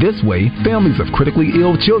McDonald's. This way, families of critically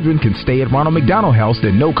ill children can stay at Ronald McDonald House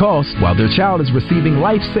at no cost while their child is receiving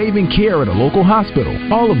life-saving care at a local hospital.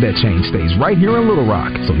 All of that change stays right here in Little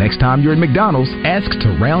Rock. So next time you're at McDonald's, ask to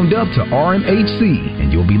round up to RMHC,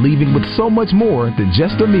 and you'll be leaving with so much more than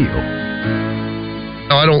just a meal.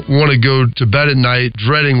 I don't want to go to bed at night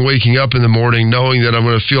dreading waking up in the morning knowing that I'm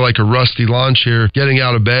going to feel like a rusty lawn chair, getting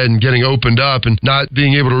out of bed and getting opened up and not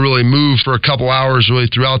being able to really move for a couple hours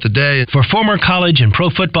really throughout the day. For former college and pro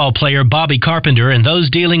football player Bobby Carpenter and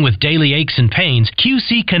those dealing with daily aches and pains,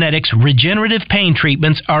 QC Kinetics regenerative pain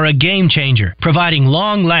treatments are a game changer, providing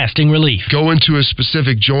long-lasting relief. Go into a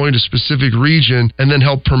specific joint, a specific region, and then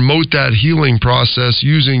help promote that healing process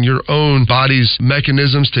using your own body's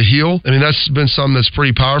mechanisms to heal. I mean, that's been something that's pretty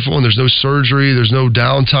powerful, and there's no surgery, there's no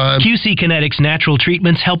downtime. QC Kinetics natural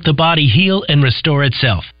treatments help the body heal and restore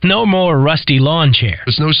itself. No more rusty lawn chair.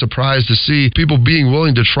 It's no surprise to see people being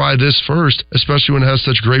willing to try this first, especially when it has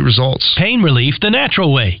such great results. Pain relief the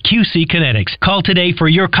natural way. QC Kinetics. Call today for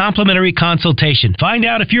your complimentary consultation. Find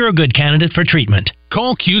out if you're a good candidate for treatment.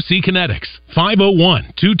 Call QC Kinetics,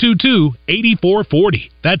 501-222-8440.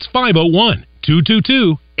 That's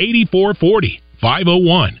 501-222-8440.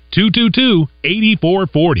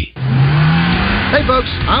 501-222-8440. Hey folks,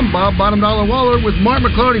 I'm Bob Bottom Dollar Waller with Mark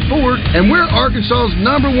McClarty Ford, and we're Arkansas's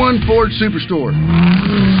 #1 Ford Superstore.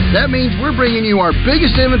 That means we're bringing you our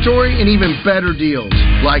biggest inventory and even better deals,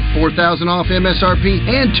 like $4,000 off MSRP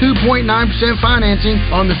and 2.9% financing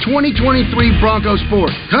on the 2023 Bronco Sport.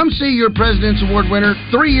 Come see your President's Award winner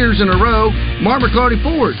 3 years in a row, Mark McClarty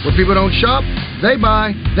Ford. Where people don't shop, they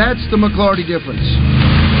buy. That's the McClarty difference.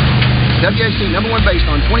 WAC #1 based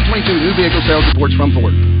on 2022 new vehicle sales reports from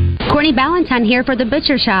Ford. Courtney Ballantyne here for the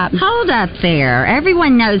Butcher Shop. Hold up there.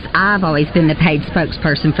 Everyone knows I've always been the paid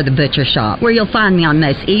spokesperson for the Butcher Shop, where you'll find me on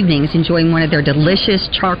most evenings enjoying one of their delicious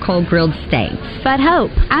charcoal grilled steaks. But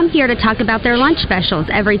Hope, I'm here to talk about their lunch specials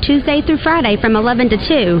every Tuesday through Friday from 11 to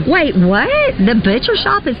 2. Wait, what? The Butcher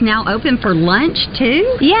Shop is now open for lunch,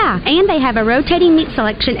 too? Yeah, and they have a rotating meat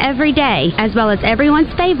selection every day, as well as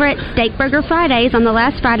everyone's favorite Steak Burger Fridays on the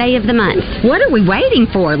last Friday of the month. What are we waiting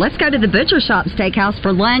for? Let's go to the Butcher Shop Steakhouse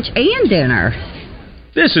for lunch and dinner.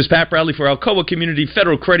 This is Pat Bradley for Alcoa Community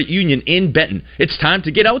Federal Credit Union in Benton. It's time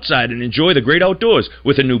to get outside and enjoy the great outdoors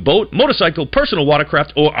with a new boat, motorcycle, personal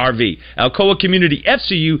watercraft, or RV. Alcoa Community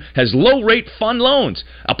FCU has low-rate fun loans.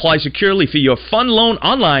 Apply securely for your fun loan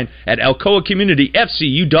online at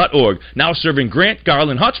alcoacommunityfcu.org. Now serving Grant,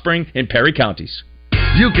 Garland, Hot Spring, and Perry counties.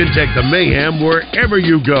 You can take the Mayhem wherever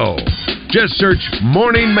you go. Just search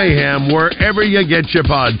Morning Mayhem wherever you get your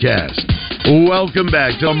podcast. Welcome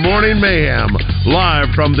back to Morning Mayhem, live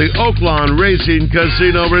from the Oaklawn Racing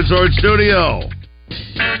Casino Resort Studio.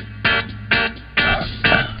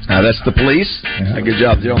 That's the police. Good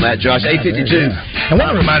job doing that, Josh. 8:52. I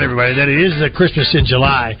want to remind everybody that it is Christmas in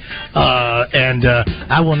July, and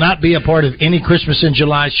I will not be a part of any Christmas in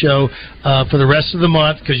July show for the rest of the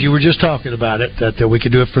month, because you were just talking about it, that we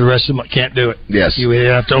could do it for the rest of the month. Can't do it. Yes. You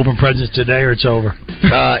either have to open presents today or it's over.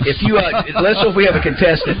 If you let us know if we have a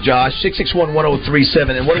contestant, Josh.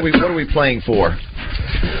 661-1037. And what are we playing for?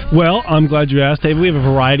 Well, I'm glad you asked, Dave. We have a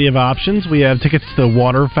variety of options. We have tickets to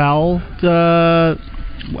waterfowl.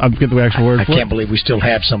 I forget the actual word. I can't believe we still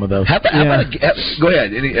have some of those. How about go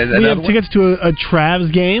ahead. We have tickets to a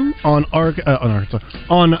Travs game on August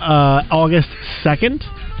 2nd.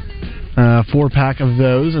 4-pack of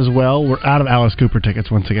those as well. We're out of Alice Cooper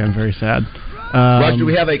tickets once again. Very sad. Roger, do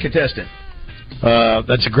we have a contestant?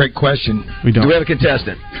 That's a great question. We don't. Do we have a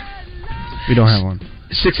contestant? We don't have one.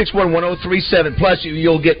 661-1037. Plus,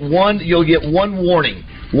 you'll get one warning.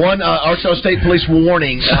 One Arkansas State Police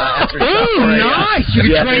warning. After nice!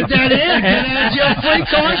 You can trade that in. Can I have your free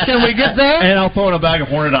card? Can we get that? And I'll throw in a bag of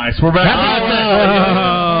Hornet Ice. We're back.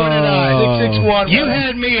 Hornet Ice. 661. You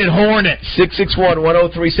had me at Hornet.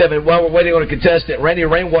 661-1037. While we're waiting on a contestant, Randy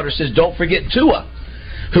Rainwater says, don't forget Tua,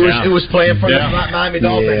 who was playing for the Miami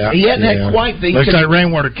Dolphins. Yeah. He hadn't had quite the... Looks like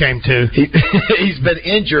Rainwater came too. He's been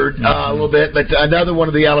injured a little bit, but another one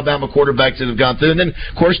of the Alabama quarterbacks that have gone through. And then,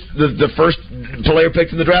 of course, the first player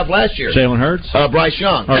picked in the draft last year. Jalen Hurts? Bryce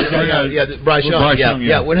Young. Bryce Young.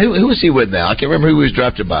 Yeah. Who was he with now? I can't remember who he was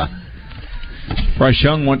drafted by. Bryce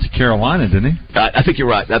Young went to Carolina, didn't he? I think you're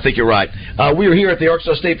right. We are here at the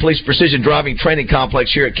Arkansas State Police Precision Driving Training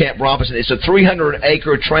Complex here at Camp Robinson. It's a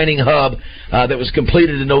 300-acre training hub that was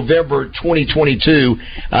completed in November 2022.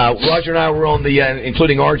 Roger and I were on the,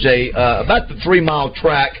 including RJ, about the 3-mile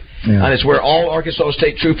track. Yeah. And it's where all Arkansas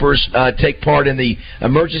State troopers take part in the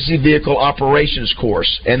Emergency Vehicle Operations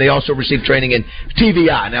course. And they also receive training in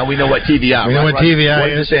TVI. Now we know what TVI is. We know what TVI is. What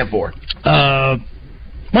does it stand for?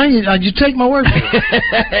 You take my word for it.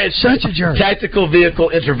 It's such a jerk. Tactical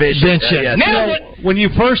Vehicle Intervention. When you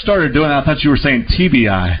first started doing it, I thought you were saying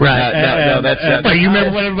TBI. Right. No, that's... you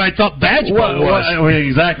remember what everybody thought badge was.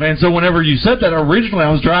 Exactly. And so whenever you said that originally, I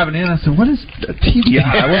was driving in, I said, what is TBI?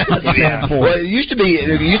 What does it stand for? Well, it used to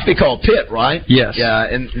be called PIT, right? Yes. Yeah,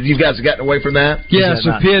 and you guys have gotten away from that? Yeah,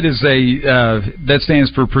 so PIT is that stands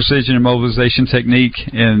for Precision Immobilization Technique,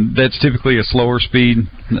 and that's typically a slower speed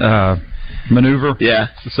maneuver. Yeah.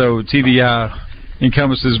 So TVI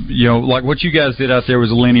encompasses, like what you guys did out there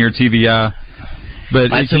was a linear TVI. But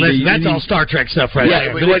that's all Star Trek stuff, right?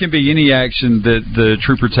 Yeah, but it can be any action that the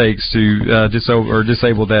trooper takes to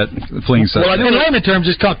disable that fleeing subject. Well, in layman terms,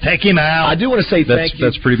 it's called take him out. I do want to say thank you.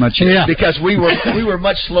 That's pretty much it. Yeah. Because we were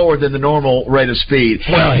much slower than the normal rate of speed.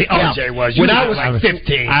 Well, RJ was. When I was like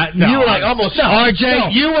 15. You were like almost...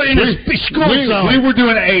 RJ, you were in the school zone. We were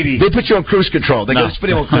doing 80. They put you on cruise control. They got to put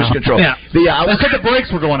him on cruise control. Yeah. That's what the brakes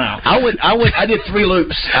were going out. I did 3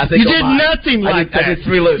 loops, I think. You did nothing like that. I did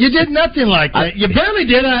 3 loops. You did nothing like that. You barely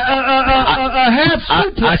did a half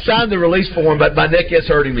suplex. I signed the release form, but my neck is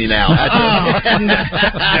hurting me now. That's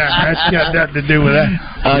got nothing to do with that.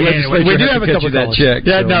 We do have a couple of that check.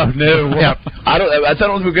 Yeah, no. Yeah. I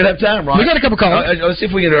thought we were going to have time, right? We got a couple callers. Let's see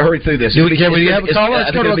if we can hurry through this. Can we have a caller?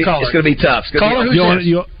 Let's go to a caller. It's going to be tough. Caller, who's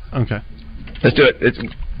okay. Let's do it. It's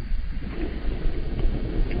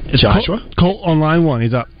Joshua. Colt on line 1.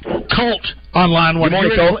 He's up. Colt on line 1. Good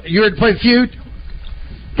morning, Colt. You ready to play Feud?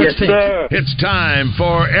 Yes, sir. It's time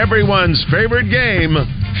for everyone's favorite game,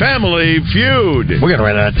 Family Feud. We're going to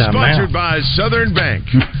run out of time Sponsored by Southern Bank.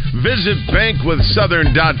 Visit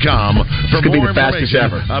bankwithsouthern.com for more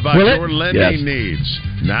information about your lending needs.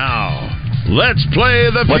 Now, let's play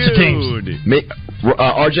the What's Feud. The teams? Me,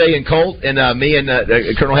 RJ and Colt, and me and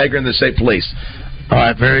Colonel Hager and the State Police. All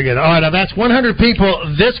right, very good. All right, now that's 100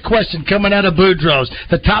 people. This question coming out of Boudreaux's.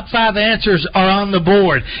 The top 5 answers are on the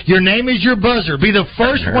board. Your name is your buzzer. Be the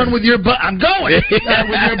first one with your buzzer. I'm going with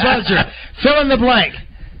your buzzer. Fill in the blank.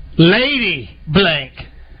 Lady blank.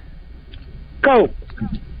 Colt.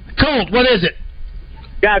 What is it?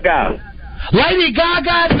 Gaga. Lady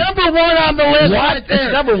Gaga, number 1 on the list. What? Right there.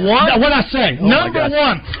 It's number 1? What'd I say? Number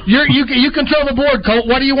 1. You control the board, Colt.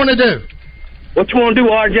 What do you want to do? What you want to do,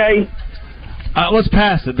 RJ? Let's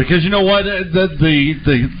pass it, because you know what?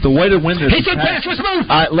 The way to win this... He said pass. Let's move.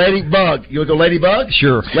 Ladybug. You want to go Ladybug?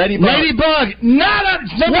 Sure. Ladybug. Not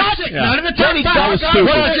in the top 5.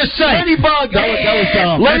 What did I just say? Ladybug. That was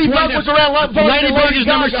dumb. Ladybug was around lunch. Ladybug is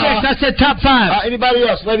number 6. I said top 5. Anybody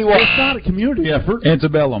else? Lady what? It's not a community effort.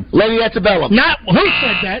 Antebellum. Lady Antebellum. Who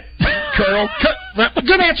said that? Colonel.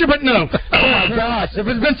 Good answer, but no. Oh, my gosh. If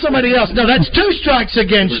it's been somebody else. No, that's 2 strikes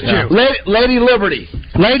against you. Lady Liberty.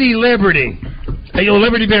 Lady Liberty. Hey,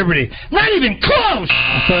 Liberty. Not even close.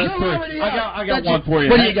 I got one for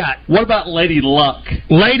you. What do you got? What about Lady Luck?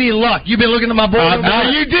 Lady Luck. You've been looking at my board.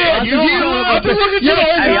 You did. I've been looking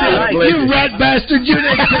at you rat bastard. You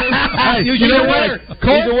did. You're a winner.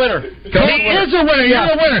 He's a winner. He is a winner. You're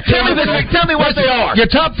a winner. Tell me what they are.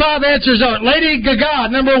 Your top 5 answers are Lady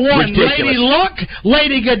Gaga, number 1. Ridiculous. Lady Luck,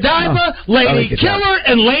 Lady Godiva, Lady Killer,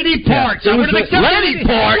 and Lady Parks. Lady Parks.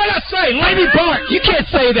 What did I say? Lady Parks. You can't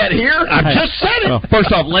say that here. I just said it. First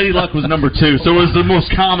off, Lady Luck was number 2, so it was the most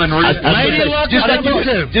common reason. Lady Luck was number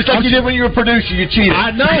 2. Just like you did when you were a producer, you cheated. I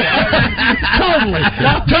know.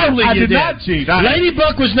 Totally. I you did not cheat.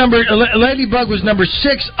 Ladybug was number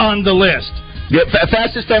 6 on the list. Yeah,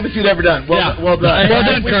 fastest family feud ever done. Well done. Well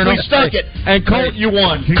done, Colonel. We stuck it. And Colt, you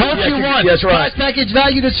won. Colt, you won. That's right. Prize package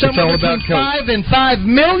valued at somewhere between $5 and $5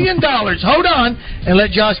 million. Hold on and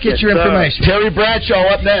let Josh get your information. Terry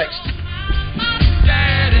Bradshaw up next.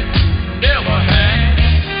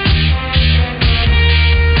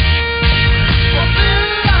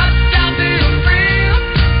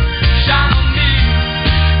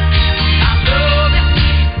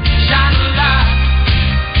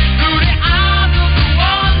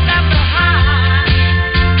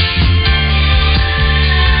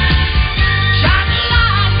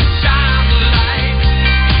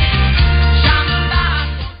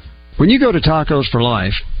 When you go to Tacos for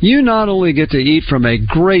Life, you not only get to eat from a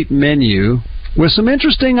great menu with some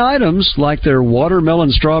interesting items like their watermelon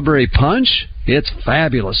strawberry punch. It's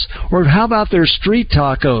fabulous. Or how about their street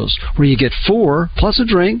tacos, where you get 4 plus a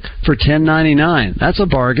drink for $10.99. That's a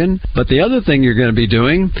bargain. But the other thing you're going to be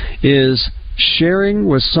doing is sharing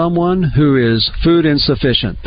with someone who is food insufficient.